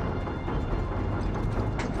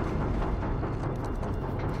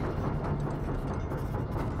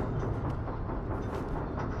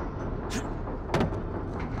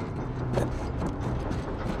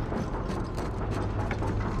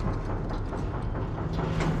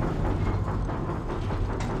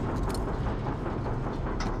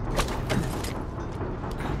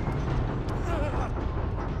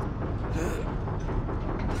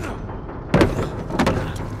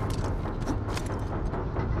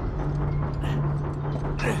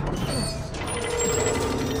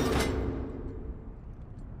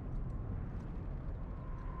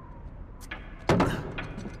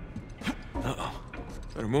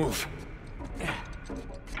 Better move.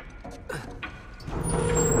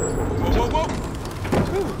 Whoa, whoa, whoa!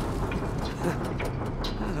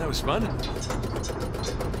 That was fun.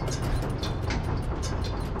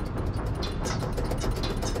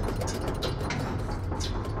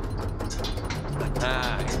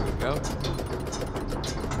 Ah, here we go.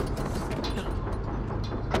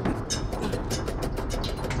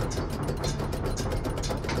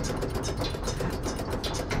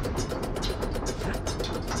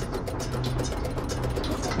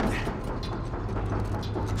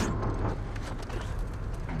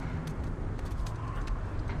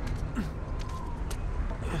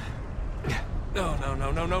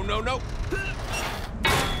 No.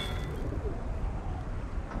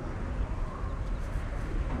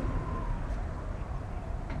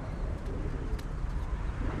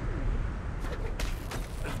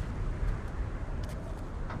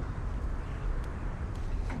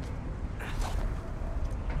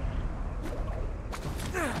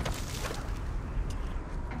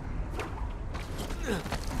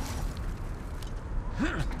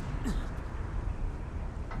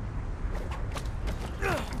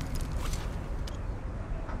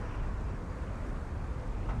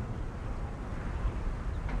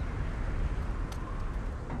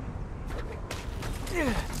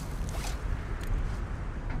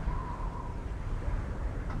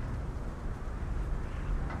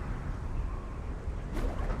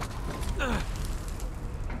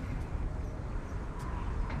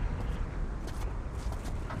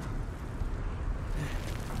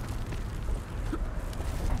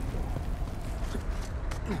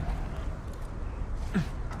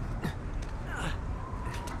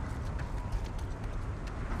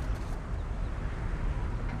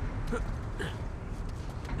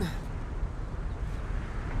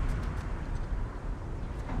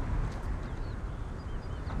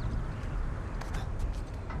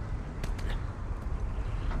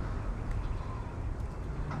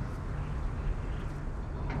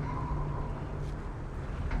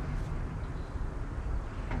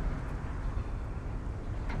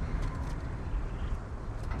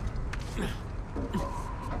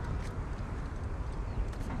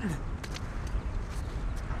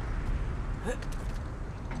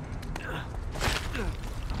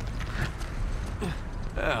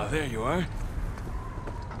 Oh, there you are.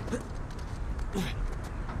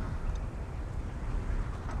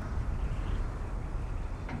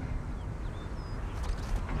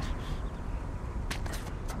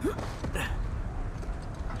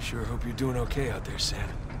 Sure hope you're doing okay out there, Sam.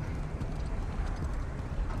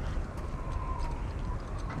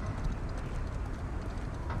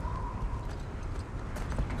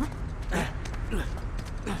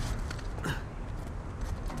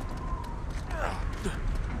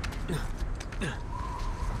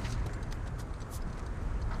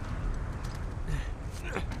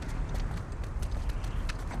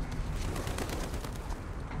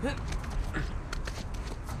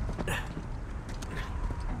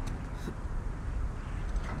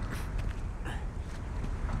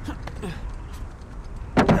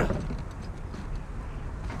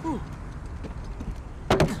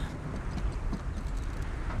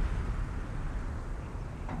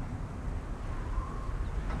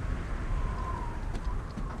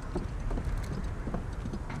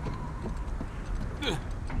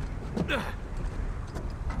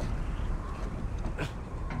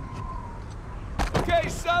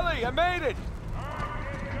 Sully, I made it!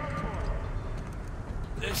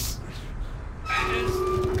 This is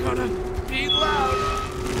gonna be loud.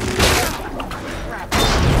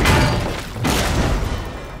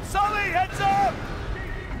 Sully, heads up!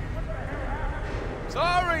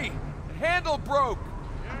 Sorry, the handle broke.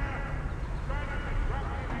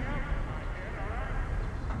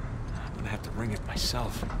 I'm gonna have to ring it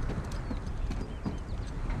myself.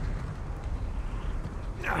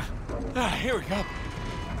 Here we go.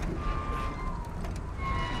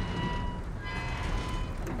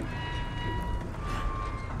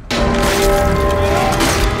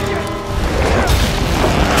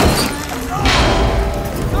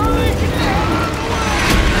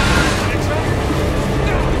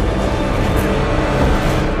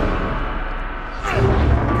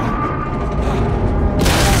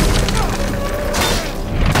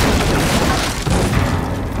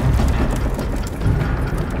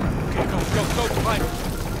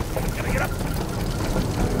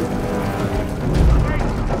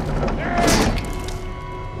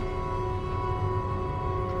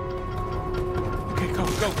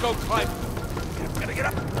 Go, climb. Gotta get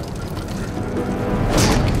up.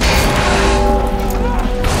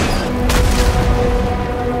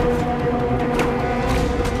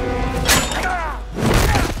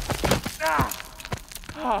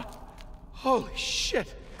 Holy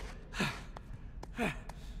shit.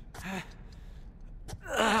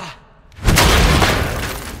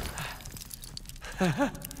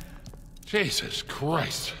 Jesus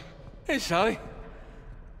Christ. Hey, Sully.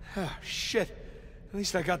 Oh, shit. At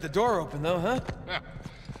least I got the door open, though, huh?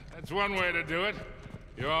 That's one way to do it.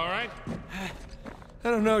 You all right? I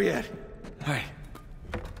don't know yet. All right.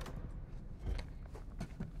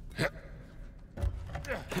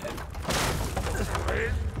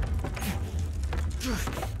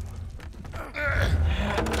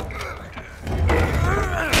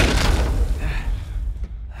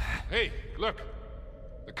 Hey, look.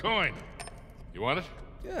 The coin. You want it?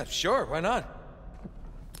 Yeah, sure. Why not?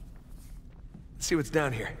 Let's see what's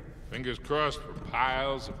down here. Fingers crossed for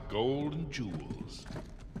piles of gold and jewels.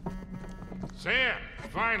 Sam,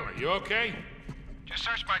 finally, you okay? Just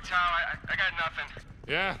searched my town. I got nothing.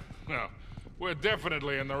 Yeah? No. We're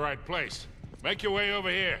definitely in the right place. Make your way over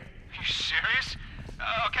here. You serious?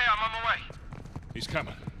 Okay, I'm on my way. He's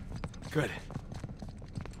coming. Good.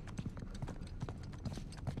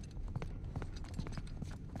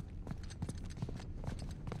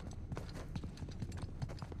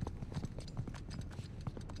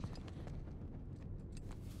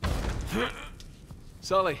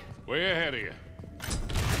 Sully. Way ahead of you.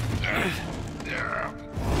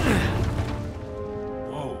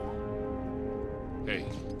 Whoa. Hey,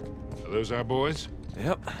 are those our boys?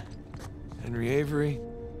 Yep. Henry Avery.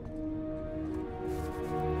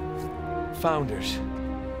 Founders.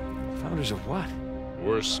 Founders of what?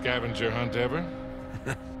 Worst scavenger hunt ever?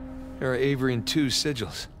 There are Avery and 2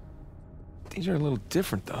 sigils. These are a little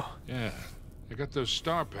different, though. Yeah, they got those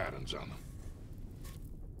star patterns on them.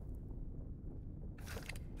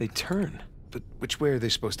 They turn. But which way are they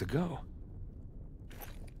supposed to go?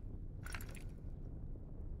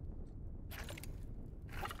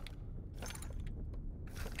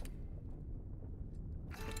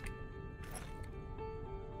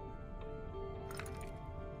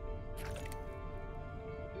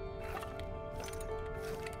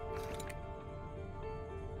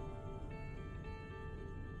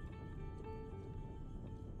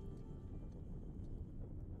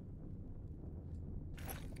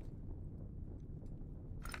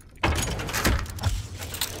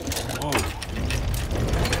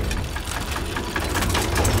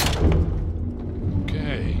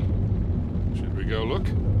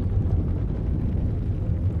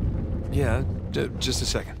 Yeah, just a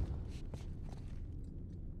second.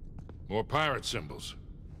 More pirate symbols.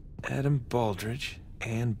 Adam Baldridge,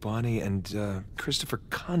 Anne Bonny, and Christopher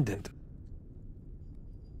Condent.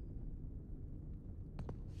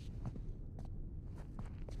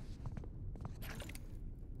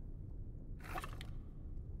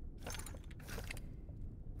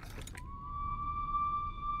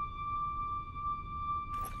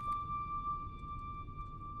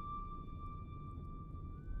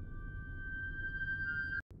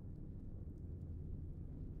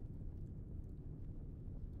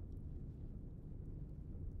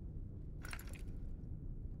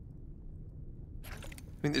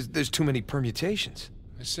 I mean, there's too many permutations.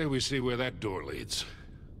 I say we see where that door leads.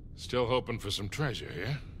 Still hoping for some treasure,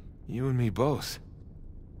 yeah? You and me both.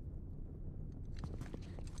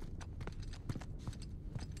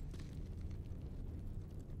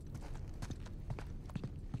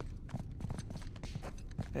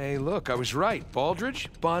 Hey, look, I was right. Baldridge,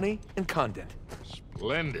 Bonnie, and Condent.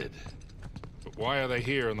 Splendid. But why are they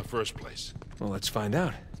here in the first place? Well, let's find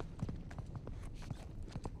out.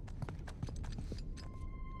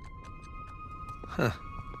 Huh.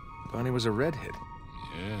 Bonnie was a redhead.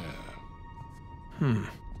 Yeah.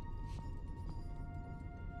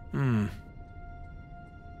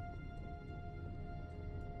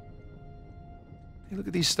 Hey, look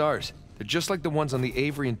at these stars. They're just like the ones on the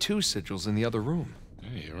Avery and 2 sigils in the other room.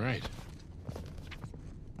 Hey, you're right.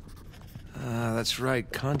 Ah, that's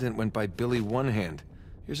right. Condent went by Billy One Hand.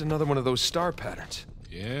 Here's another one of those star patterns.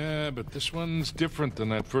 Yeah, but this one's different than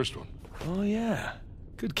that first one. Oh, yeah.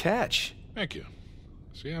 Good catch. Thank you.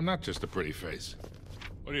 See, I'm not just a pretty face.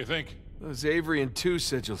 What do you think? Those Avery and 2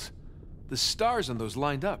 sigils. The stars on those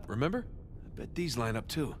lined up, remember? I bet these line up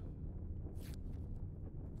too.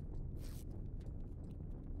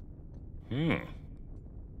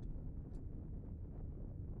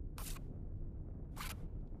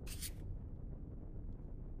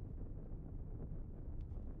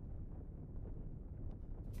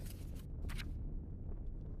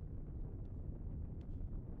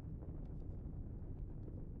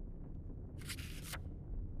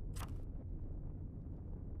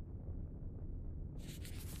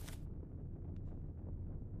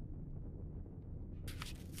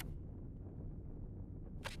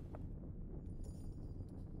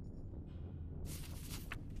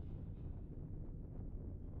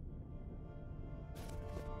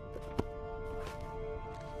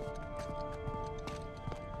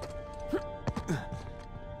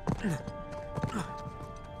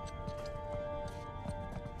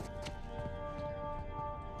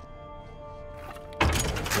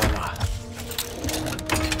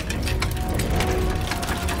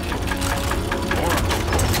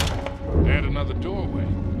 And another doorway.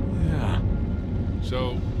 Yeah.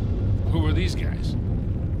 So, who are these guys?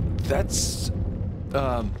 That's...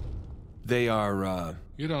 They are,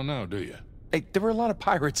 You don't know, do you? Hey, there were a lot of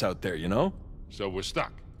pirates out there, you know? So we're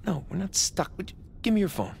stuck. No, we're not stuck. Would you give me your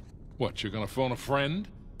phone? What, you're gonna phone a friend?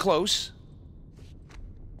 Close.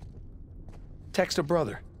 Text a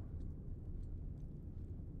brother.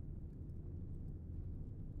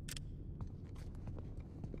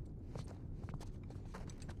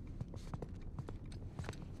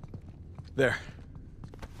 There.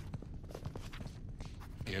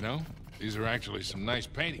 You know, these are actually some nice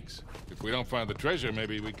paintings. If we don't find the treasure,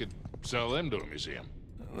 maybe we could sell them to a museum.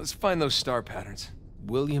 Let's find those star patterns.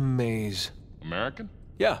 William Mays. American?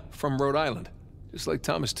 Yeah, from Rhode Island. Just like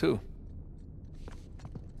Thomas, too.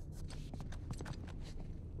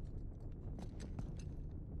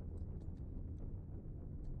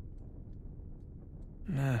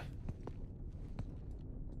 Nah.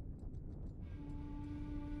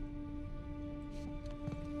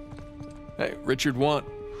 Hey, Richard Want.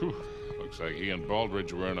 Whew. Looks like he and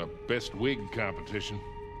Baldridge were in a best wig competition.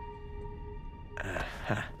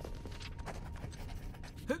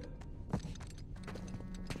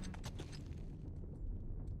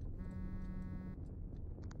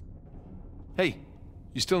 Hey,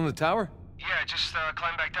 you still in the tower? Yeah, just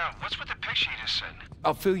climb back down. What's with the picture you just sent?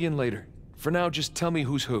 I'll fill you in later. For now, just tell me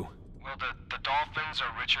who's who. Well, the dolphins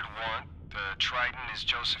are Richard Want, the trident is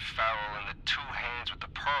Joseph Farrell, and the 2 hands with the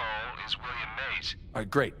pearl is William Mays. All right,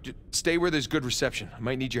 great. Just stay where there's good reception. I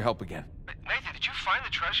might need your help again. Nathan, did you find the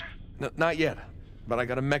treasure? No, not yet, but I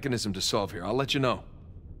got a mechanism to solve here. I'll let you know.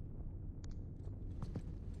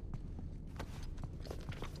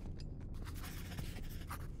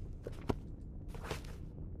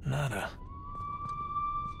 Nada.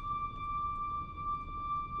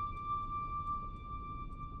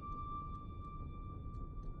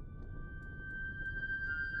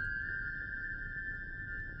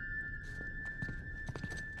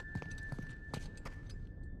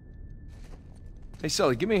 Hey,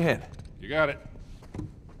 Sully, give me a hand. You got it.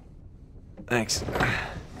 Thanks.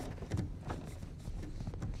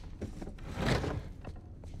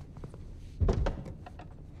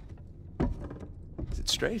 Is it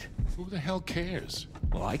straight? Who the hell cares?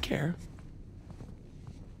 Well, I care.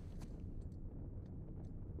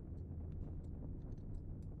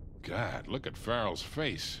 God, look at Farrell's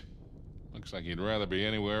face. Looks like he'd rather be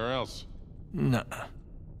anywhere else. Nuh-uh.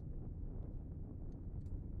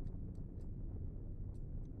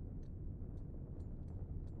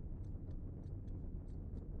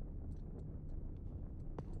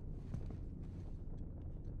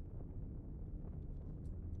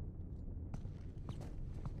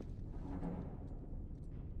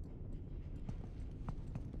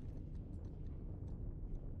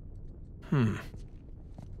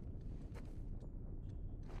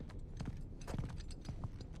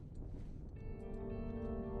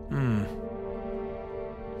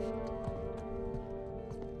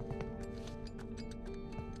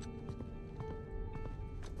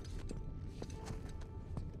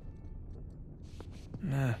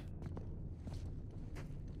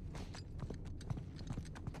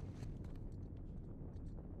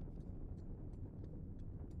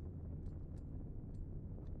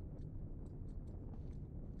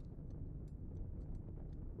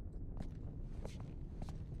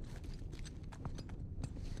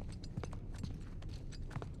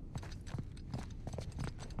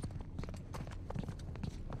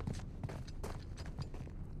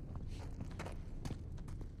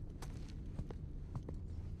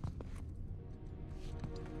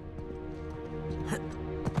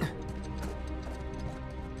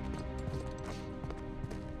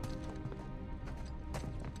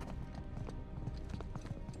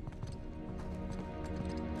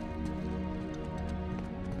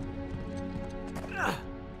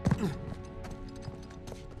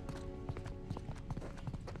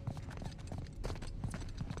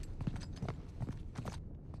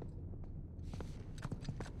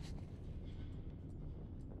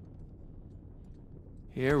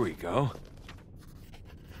 Here we go.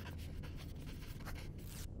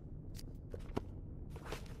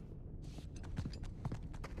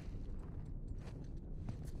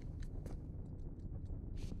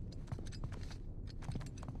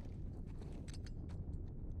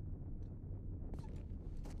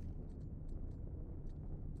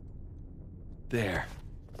 There.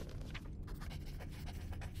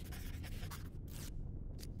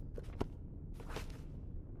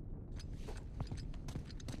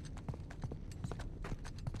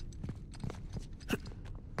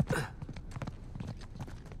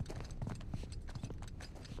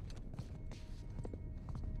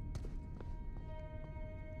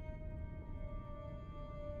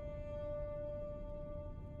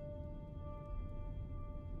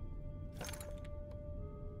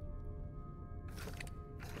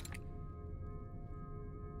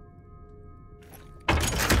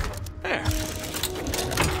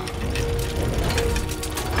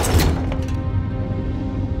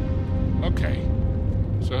 Okay.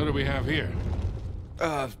 So who do we have here?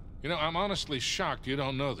 You know, I'm honestly shocked you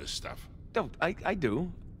don't know this stuff. No, I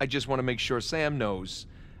do. I just want to make sure Sam knows.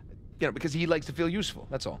 You know, because he likes to feel useful,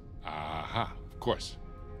 that's all. Aha, of course.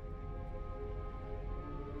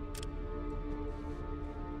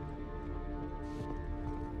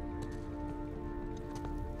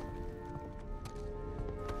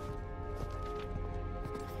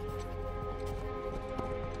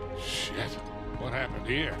 Shit, what happened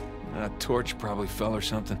here? A torch probably fell or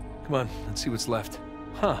something. Come on, let's see what's left.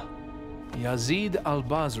 Huh. Yazid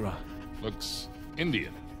al-Basra. Looks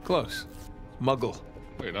Indian. Close. Muggle.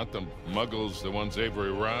 Wait, aren't the Muggles the ones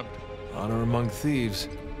Avery robbed? Honor among thieves.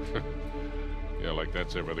 Yeah, like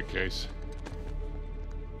that's ever the case.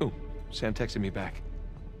 Ooh, Sam texted me back.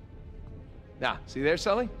 Nah, see there,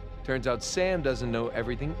 Sully? Turns out Sam doesn't know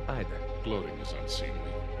everything either. Gloating is unseemly.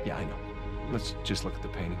 Yeah, I know. Let's just look at the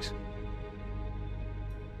paintings.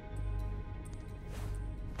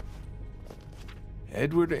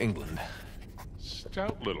 Edward England.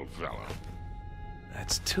 Stout little fella.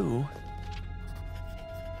 That's two.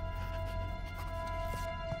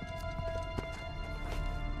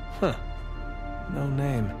 Huh. No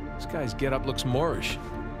name. This guy's getup looks Moorish.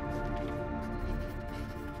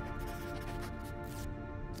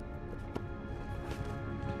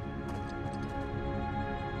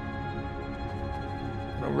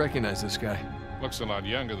 I don't recognize this guy. Looks a lot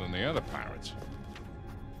younger than the other pirates.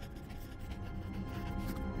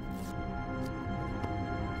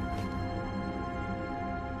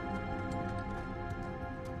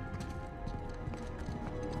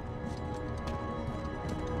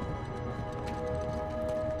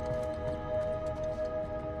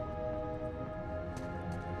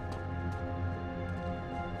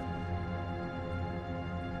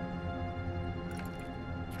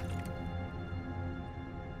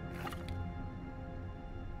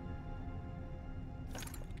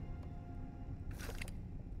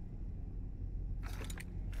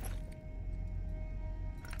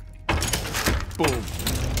 Boom.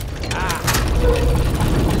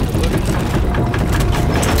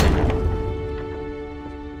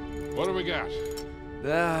 What do we got?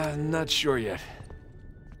 Not sure yet.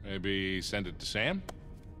 Maybe send it to Sam?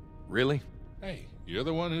 Really? Hey, you're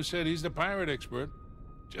the one who said he's the pirate expert.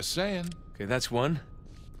 Just saying. Okay, that's one.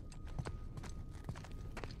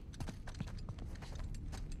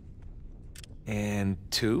 And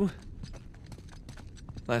two.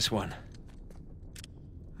 Last one.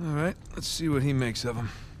 All right, let's see what he makes of them.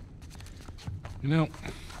 You know,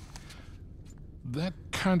 that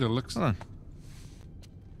kind of looks... Hold on.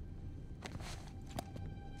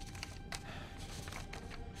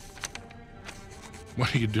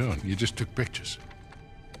 What are you doing? You just took pictures.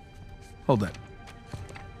 Hold that.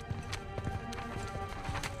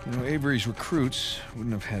 You know, Avery's recruits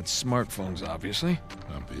wouldn't have had smartphones, obviously.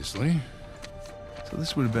 Obviously. So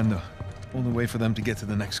this would have been the only way for them to get to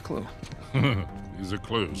the next clue. These are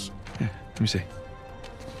clues. Here, let me see.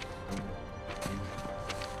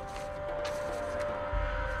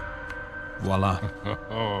 Voila.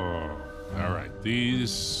 Oh, all right.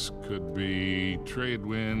 These could be trade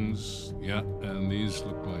winds. Yeah, and these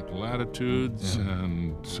look like latitudes. Yeah.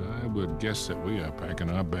 And I would guess that we are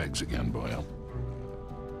packing our bags again, Boyle.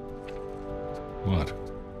 What?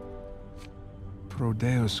 Pro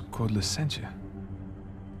Deus cod licentia.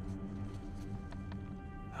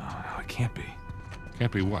 Oh, no, it can't be.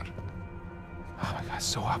 Can't be what? Oh my God,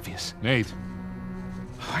 so obvious. Nate.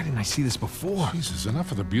 Why didn't I see this before? Jesus, enough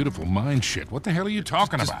of the beautiful mind shit. What the hell are you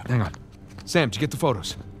talking about? Hang on. Sam, did you get the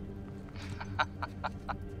photos?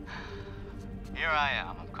 Here I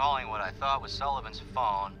am. I'm calling what I thought was Sullivan's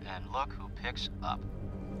phone, and look who picks up.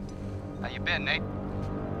 How you been, Nate?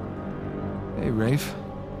 Hey, Rafe.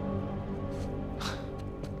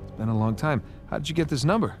 It's been a long time. How did you get this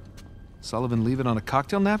number? Sullivan leave it on a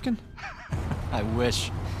cocktail napkin? I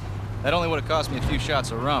wish. That only would have cost me a few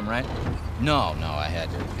shots of rum, right? No, I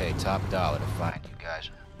had to pay top dollar to find you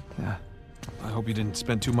guys. Yeah. I hope you didn't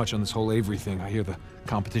spend too much on this whole Avery thing. I hear the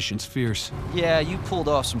competition's fierce. Yeah, you pulled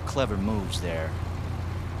off some clever moves there.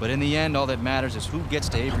 But in the end, all that matters is who gets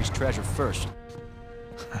to Avery's treasure first.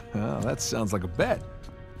 Well, that sounds like a bet.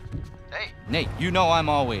 Hey, Nate, you know I'm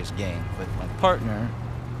always game, but my partner,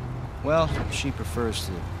 well, she prefers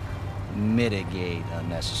to mitigate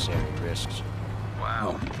unnecessary risks.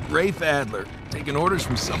 Wow. Rafe Adler, taking orders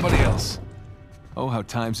from somebody else. Oh, how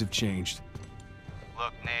times have changed.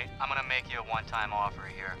 Look, Nate, I'm gonna make you a one-time offer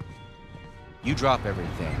here. You drop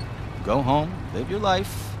everything, go home, live your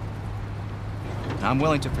life. I'm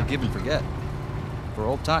willing to forgive and forget, for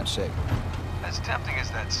old time's sake. As tempting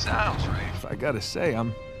as that sounds, Rafe. I gotta say,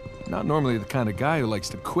 I'm not normally the kind of guy who likes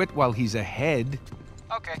to quit while he's ahead.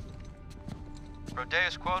 Okay.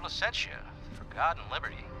 Rodeus Quota sent you, for God and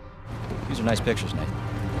liberty. These are nice pictures, Nate.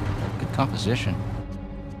 Good composition.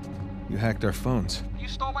 You hacked our phones. You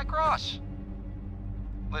stole my cross.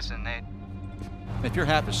 Listen, Nate. If you're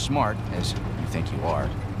half as smart as you think you are,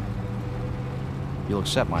 you'll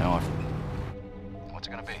accept my offer. What's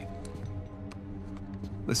it gonna be?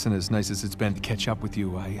 Listen, as nice as it's been to catch up with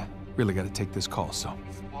you, I really gotta take this call, so...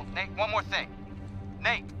 Well, Nate, one more thing.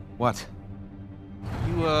 Nate! What?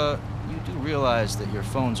 You do realize that your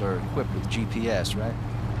phones are equipped with GPS, right?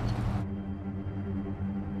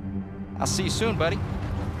 I'll see you soon, buddy.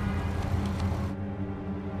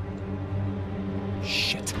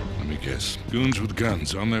 Shit. Let me guess. Goons with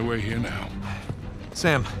guns on their way here now.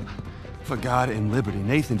 Sam. For God and liberty.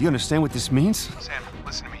 Nathan, do you understand what this means? Sam,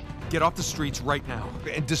 listen to me. Get off the streets right now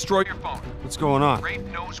and destroy your phone. What's going on? Rafe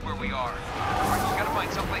knows where we are. You gotta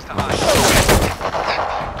find someplace to hide.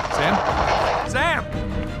 Sam? Sam!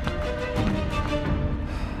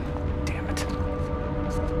 Damn it.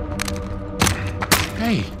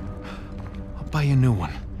 Hey! I'll buy you a new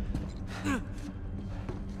one.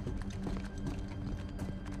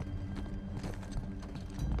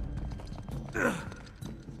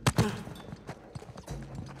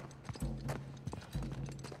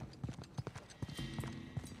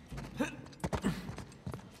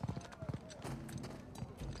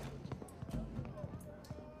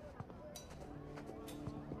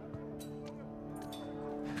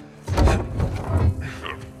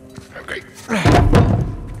 Okay.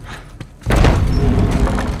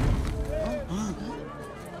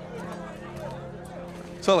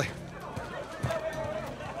 Sully.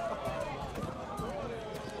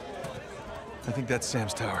 I think that's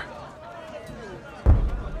Sam's tower.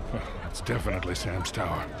 Well, it's definitely Sam's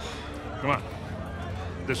tower. Come on.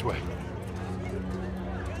 This way.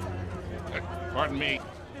 Pardon me.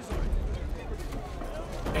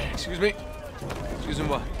 Excuse me? Excuse me,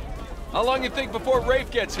 what? How long you think before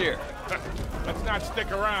Rafe gets here? Let's not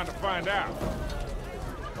stick around to find out.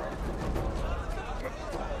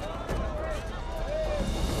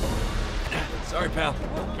 Sorry, pal.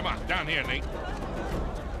 Come on, down here, Nate.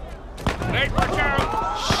 Nate, watch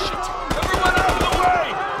out! Shit! Everyone out of the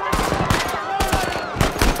way!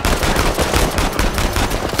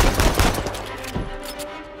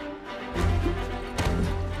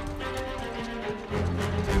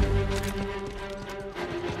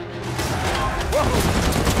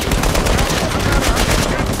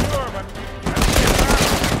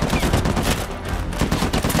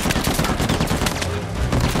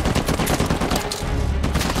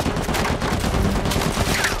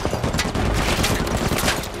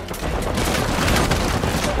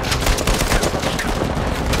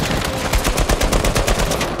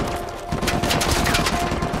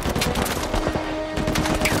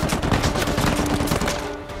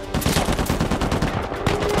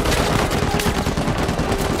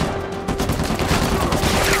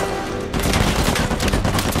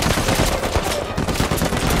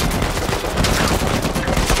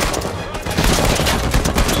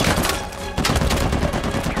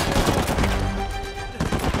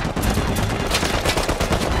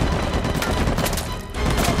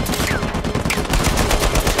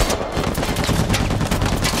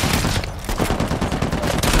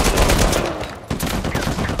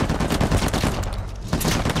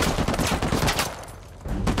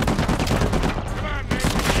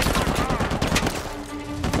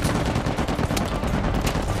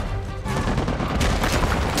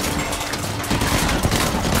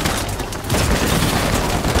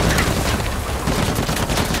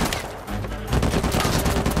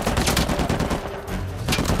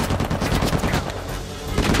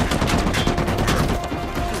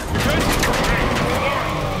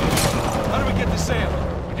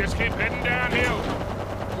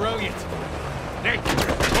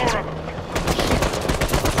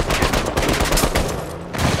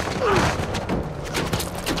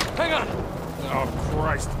 Oh,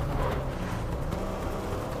 Christ.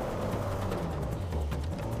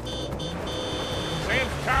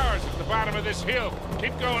 Sam's tower's at the bottom of this hill.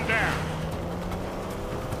 Keep going down.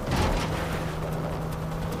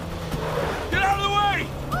 Get out of the way!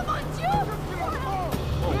 Oh, mon Dieu!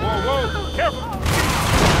 Whoa, whoa, whoa! Careful!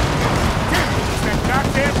 It's that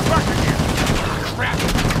goddamn fucker here! Crap!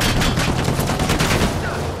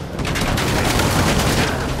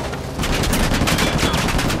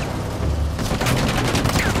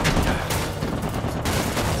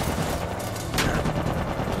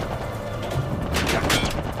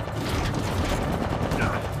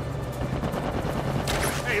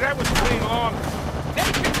 Hey, that was clean long.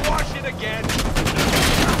 They can wash it again.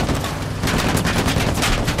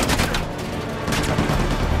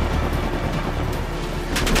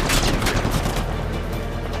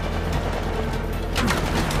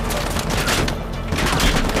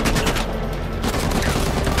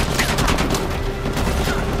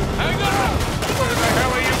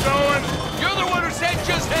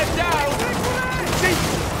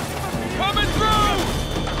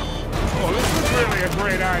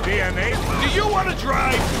 Idea, Nate. Do you want to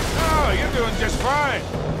drive? Oh, you're doing just fine.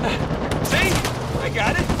 See? I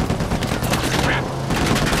got it. Crap.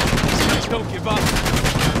 These guys don't give up.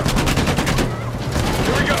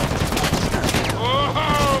 Here we go.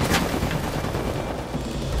 Oh!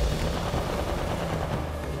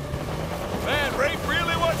 Man, Rafe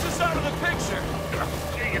really wants us out of the picture.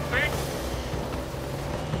 Yeah, you think?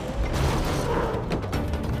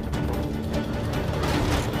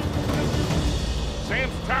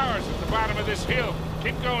 Towers at the bottom of this hill.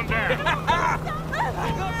 Keep going down. I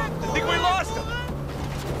think we lost him.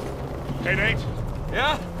 Hey, Nate.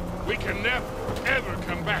 Yeah? We can never, ever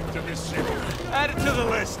come back to this city. Add it to the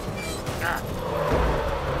list.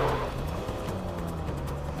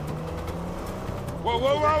 Whoa,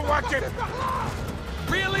 whoa, whoa, watch it!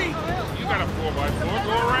 Really? You got a 4x4,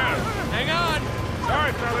 go around. Hang on.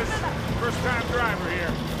 Sorry, fellas. First time driver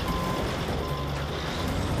here.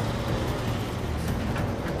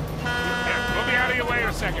 We'll be out of your way in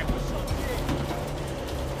a second.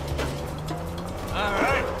 All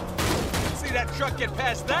right. Let's see that truck get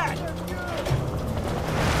past that.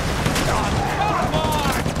 Come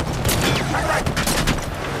on! All right.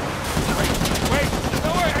 Wait.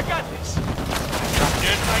 Don't worry, I got this. I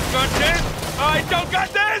got this. I don't got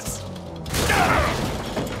this.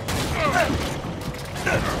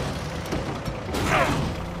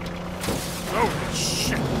 Oh,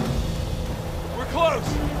 shit. We're close.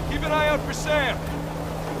 Keep an eye out for Sam.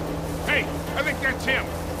 Hey, I think that's him.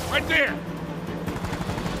 Right there.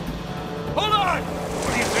 Hold on!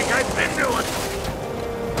 What do you think I've been doing?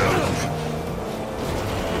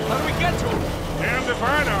 How do we get to him? Damned if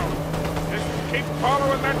I know. Just keep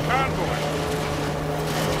following that convoy.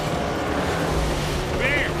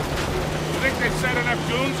 Man, you think they sent enough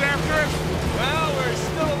goons after us? Well, we're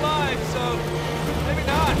still alive, so maybe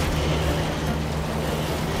not.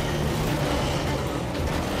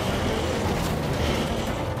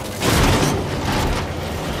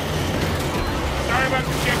 Sorry about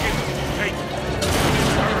the chicken. Hey,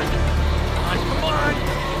 sorry. Come on.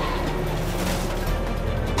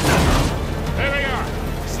 There they are.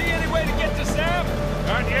 See any way to get to Sam?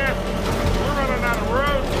 Not yet. We're running out of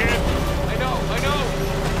road, kid. I know.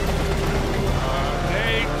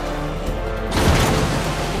 Nate.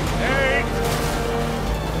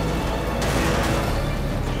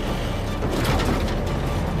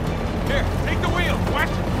 Here, take the wheel. What?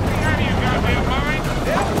 Get out of your goddamn mind.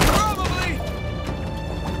 Yeah, probably.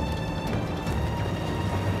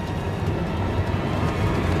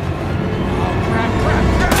 Oh, crap.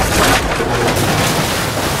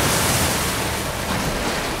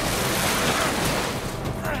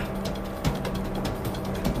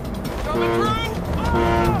 Coming through!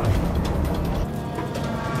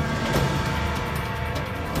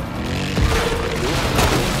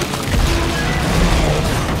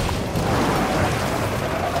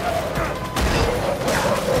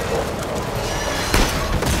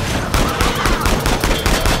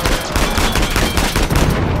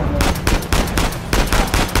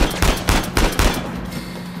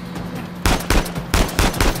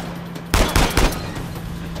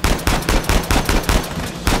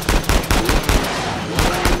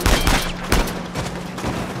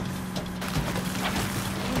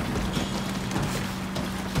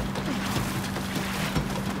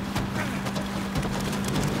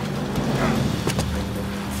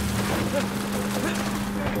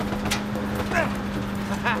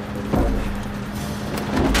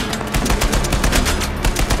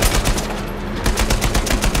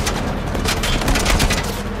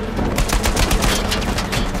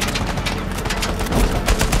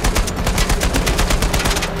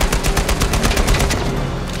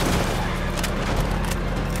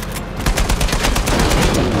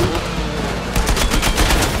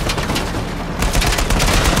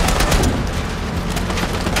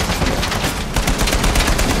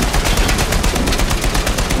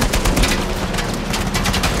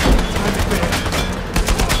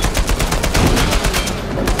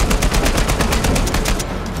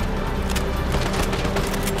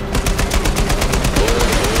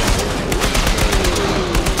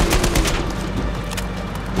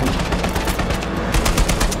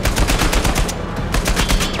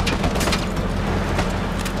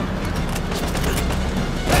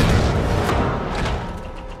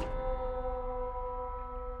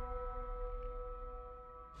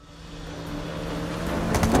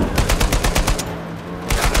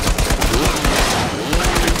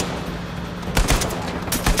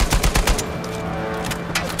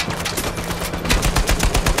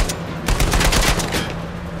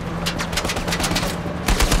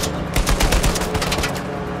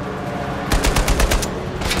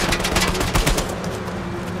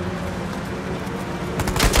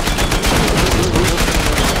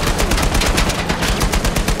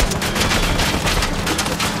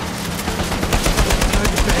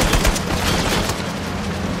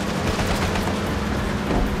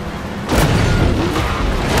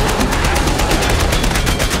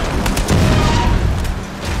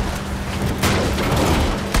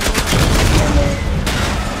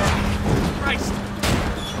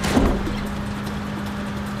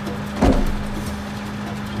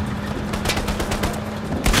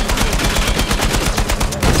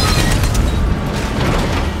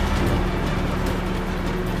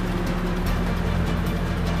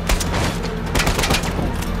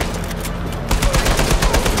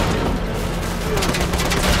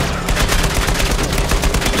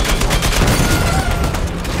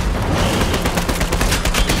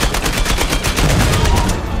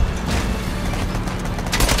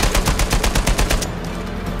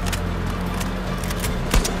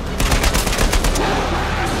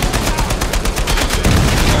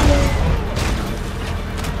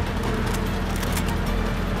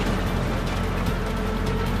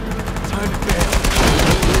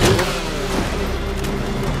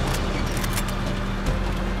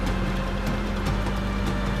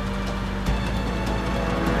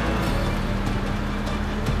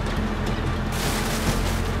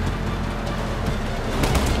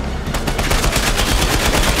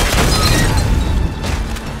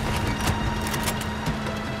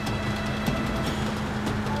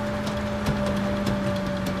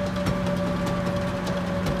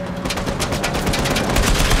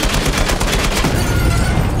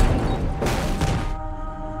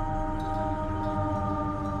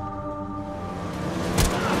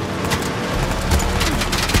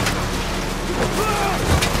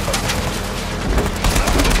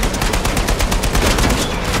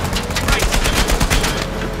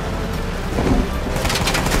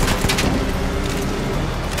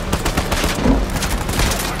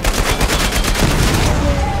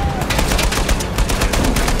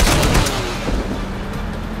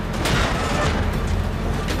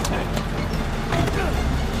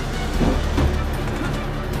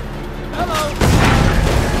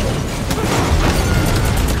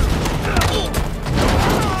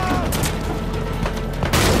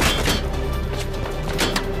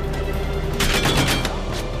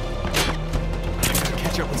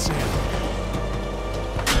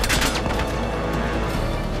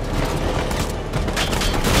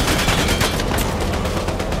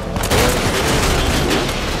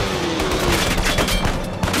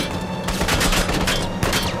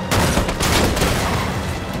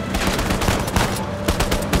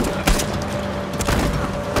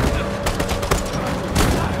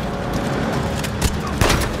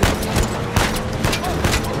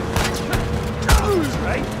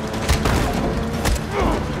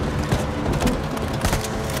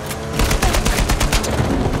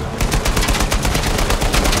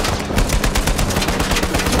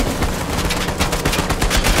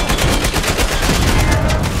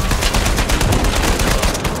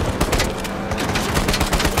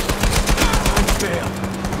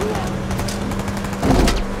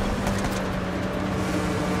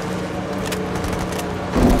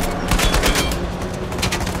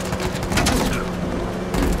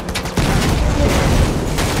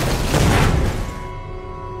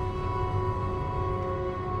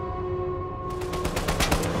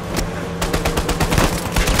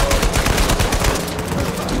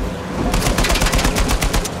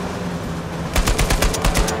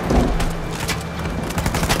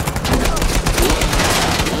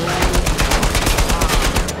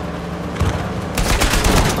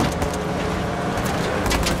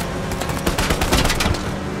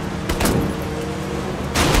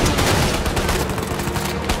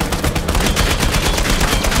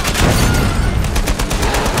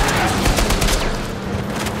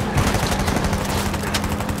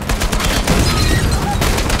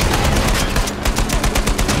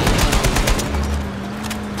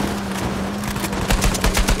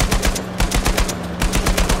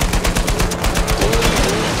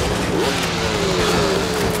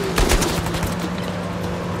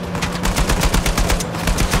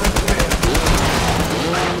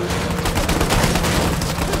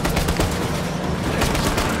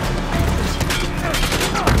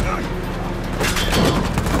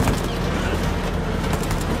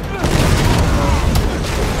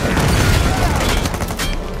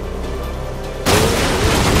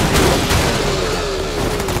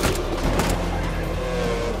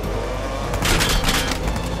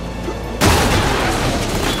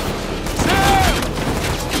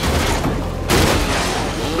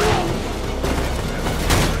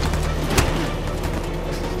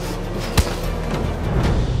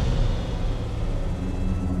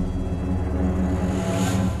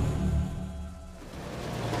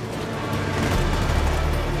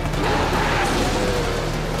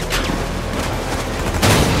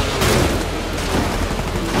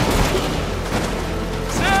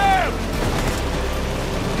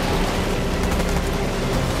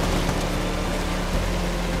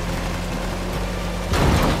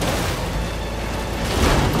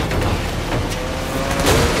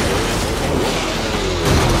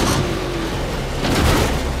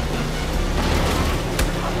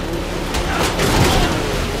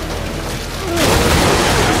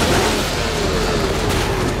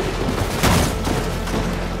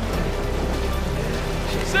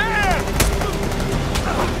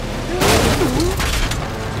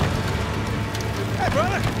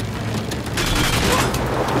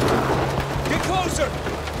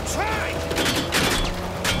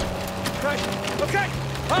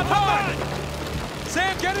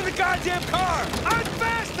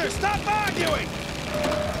 Mister, stop arguing!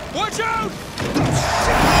 Watch out!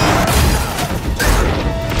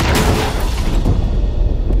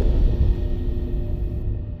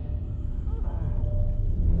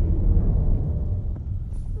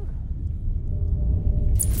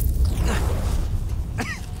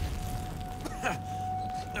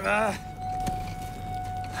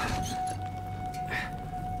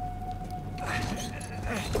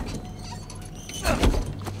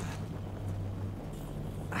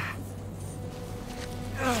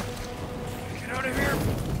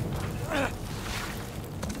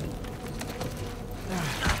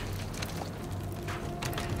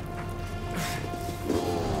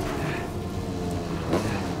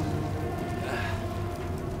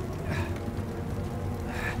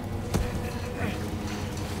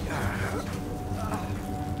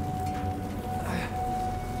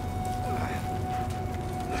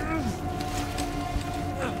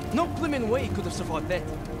 No blimmin' way he could have survived that.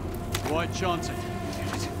 Why chance it?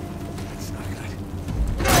 That's not good.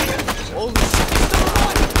 Holy shit!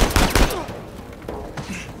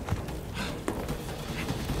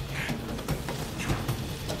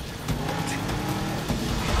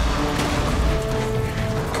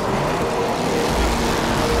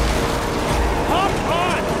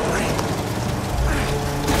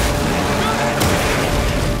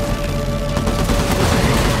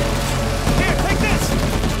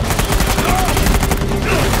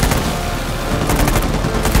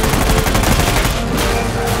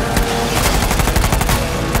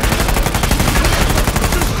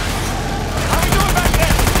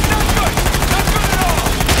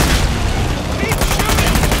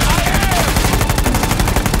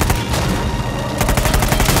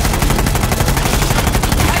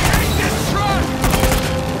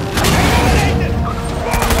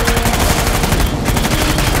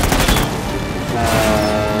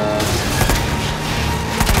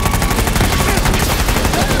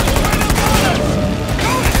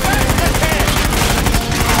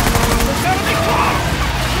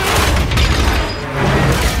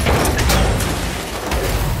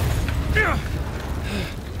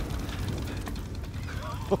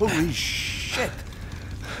 Holy shit.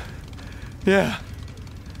 Yeah.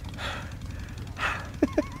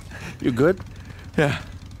 You good? Yeah.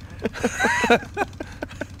 All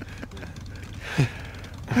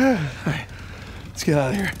right, let's get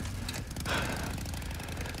out of here.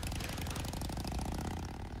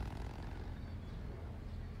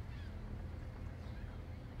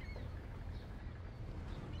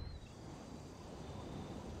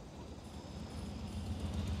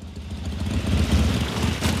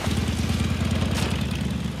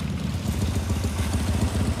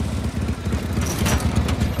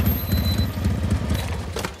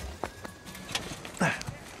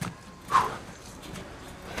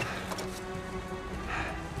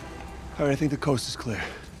 All right, I think the coast is clear.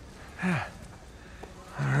 All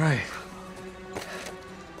right.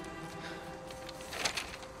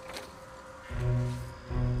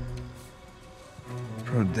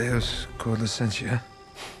 Pro Deus cor licentia.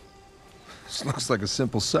 This looks like a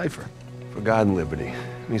simple cipher. For God and liberty.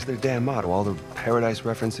 Means their damn motto. All the paradise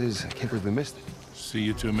references. I can't believe we missed it. See,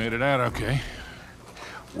 you two made it out okay.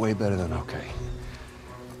 Way better than okay.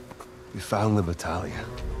 We found Libertalia.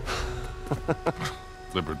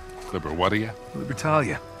 Liber, what are you?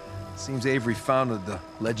 Libertalia. Seems Avery founded the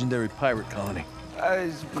legendary pirate colony.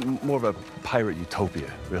 It's more of a pirate utopia,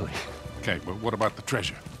 really. Okay, but what about the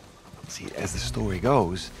treasure? See, as the story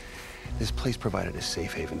goes, this place provided a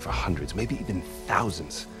safe haven for hundreds, maybe even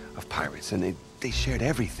thousands of pirates, and they shared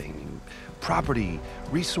everything. Property,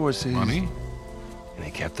 resources. Money? And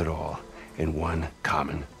they kept it all in one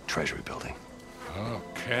common treasury building.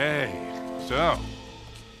 Okay, so,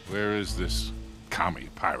 where is this commie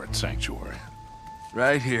pirate sanctuary?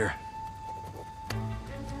 Right here.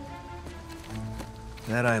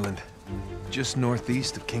 That island, just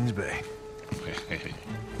northeast of Kings Bay. Hey,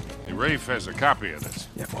 Rafe has a copy of this.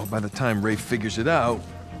 Yeah, well, by the time Rafe figures it out,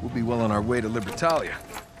 we'll be well on our way to Libertalia.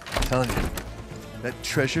 I'm telling you, that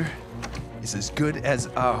treasure is as good as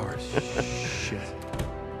ours. Shit.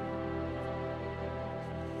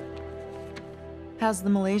 How's the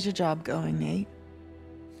Malaysia job going, Nate?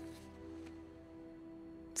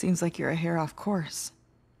 Seems like you're a hair off course.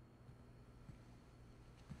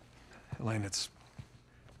 Elaine, it's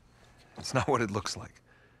not what it looks like.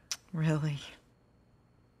 Really?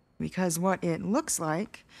 Because what it looks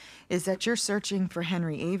like is that you're searching for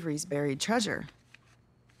Henry Avery's buried treasure.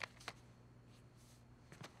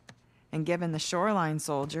 And given the shoreline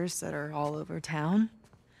soldiers that are all over town,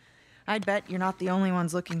 I'd bet you're not the only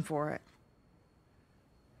ones looking for it.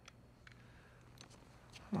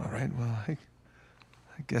 All right, well, I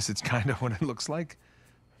Guess it's kind of what it looks like.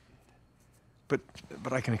 But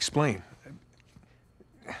I can explain.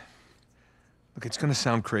 Look, it's gonna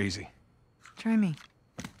sound crazy. Try me.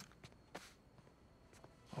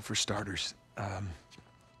 Well, for starters,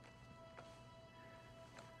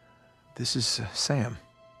 this is Sam.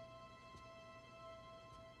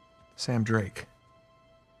 Sam Drake.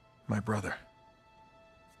 My brother.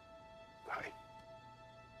 Hi.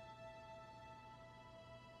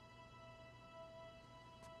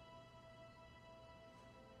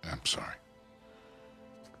 I'm sorry.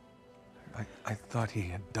 I thought he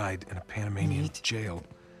had died in a Panamanian jail,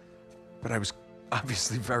 but I was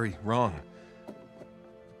obviously very wrong.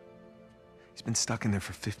 He's been stuck in there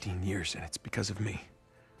for 15 years, and it's because of me.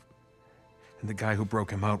 And the guy who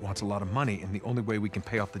broke him out wants a lot of money, and the only way we can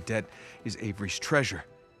pay off the debt is Avery's treasure.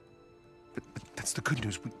 But that's the good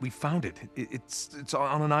news. We found it. It's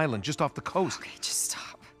on an island just off the coast. Okay, just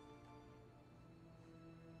stop.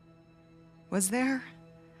 Was there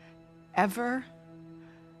ever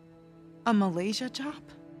a Malaysia job?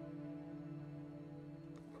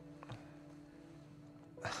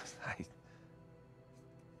 Okay.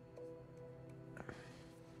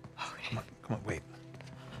 Come on, wait.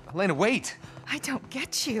 Elena, wait! I don't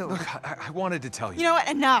get you. Look, I wanted to tell you. You know what?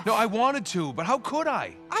 Enough. No, I wanted to, but how could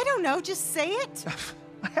I? I don't know. Just say it.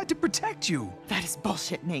 I had to protect you. That is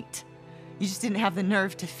bullshit, Nate. You just didn't have the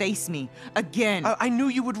nerve to face me again. I knew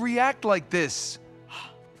you would react like this.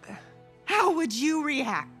 How would you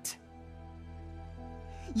react?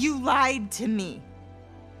 You lied to me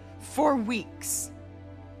for weeks.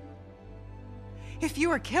 If you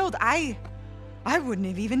were killed, I wouldn't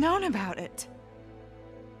have even known about it.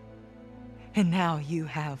 And now you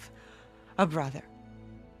have a brother.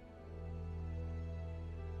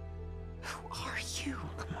 Who are you?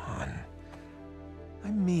 Come on.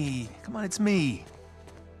 I'm me. Come on, it's me.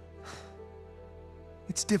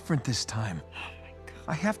 It's different this time. Oh my God.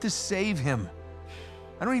 I have to save him.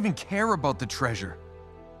 I don't even care about the treasure.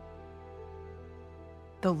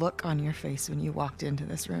 The look on your face when you walked into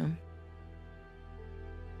this room.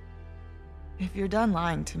 If you're done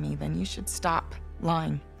lying to me, then you should stop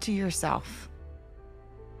lying to yourself.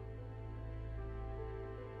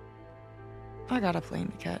 I got a plane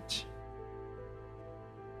to catch.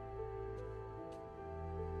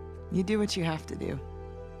 You do what you have to do.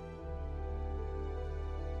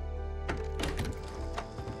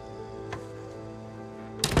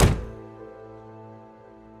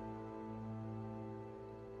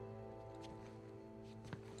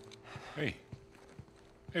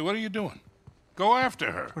 Hey, what are you doing? Go after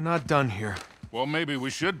her. We're not done here. Well, maybe we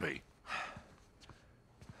should be.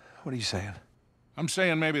 What are you saying? I'm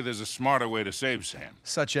saying maybe there's a smarter way to save Sam.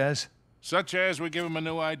 Such as? Such as we give him a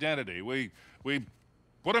new identity. We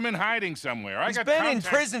put him in hiding somewhere. He's been in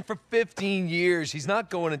prison for 15 years. He's not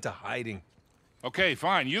going into hiding. Okay,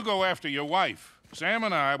 fine. You go after your wife. Sam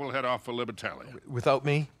and I will head off for Libertalia. Without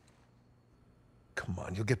me? Come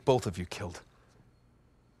on, you'll get both of you killed.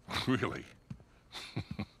 Really?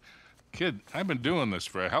 Kid, I've been doing this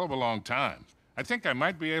for a hell of a long time. I think I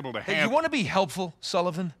might be able to handle... Hey, you want to be helpful,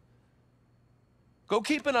 Sullivan? Go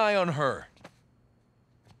keep an eye on her.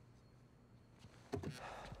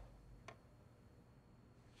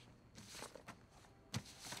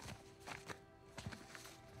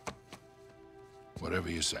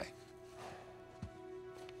 Whatever you say.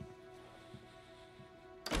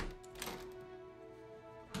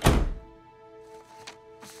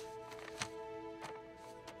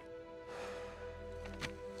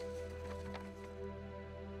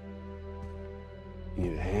 You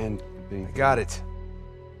need a hand? I got it.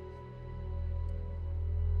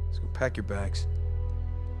 Let's go pack your bags.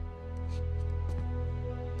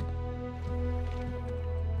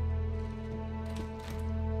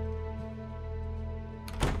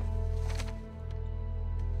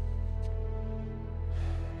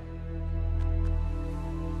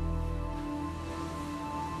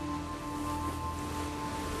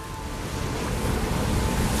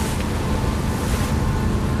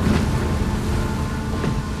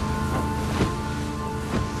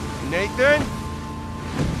 Nathan?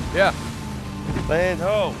 Yeah. Land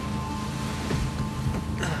ho.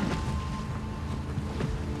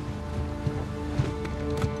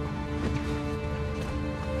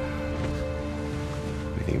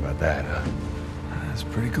 What do you think about that, huh? That's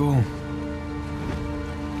pretty cool.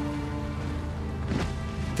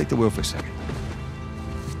 Take the wheel for a second.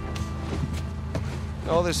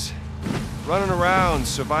 All this running around,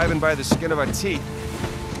 surviving by the skin of our teeth.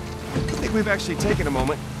 I think we've actually taken a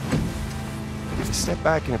moment to step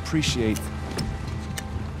back and appreciate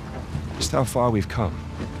just how far we've come.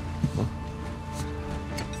 Huh?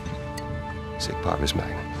 Sic Parvis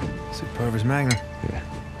Magnum. Sic Parvis Magnum? Yeah.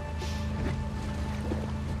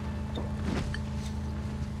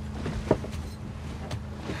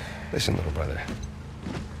 Listen, little brother.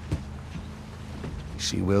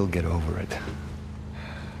 She will get over it.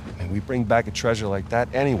 I mean, we bring back a treasure like that,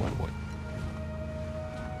 anyone would.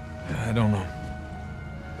 I don't know.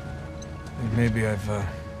 I think maybe I've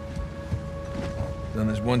done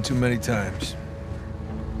this one too many times.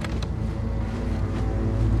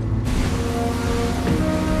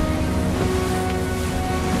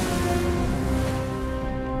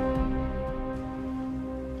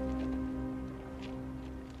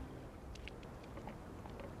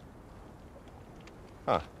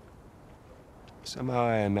 Huh. Somehow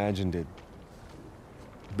I imagined it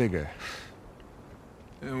bigger.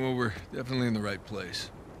 Yeah, well, we're definitely in the right place.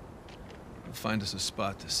 We'll find us a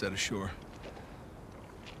spot to set ashore.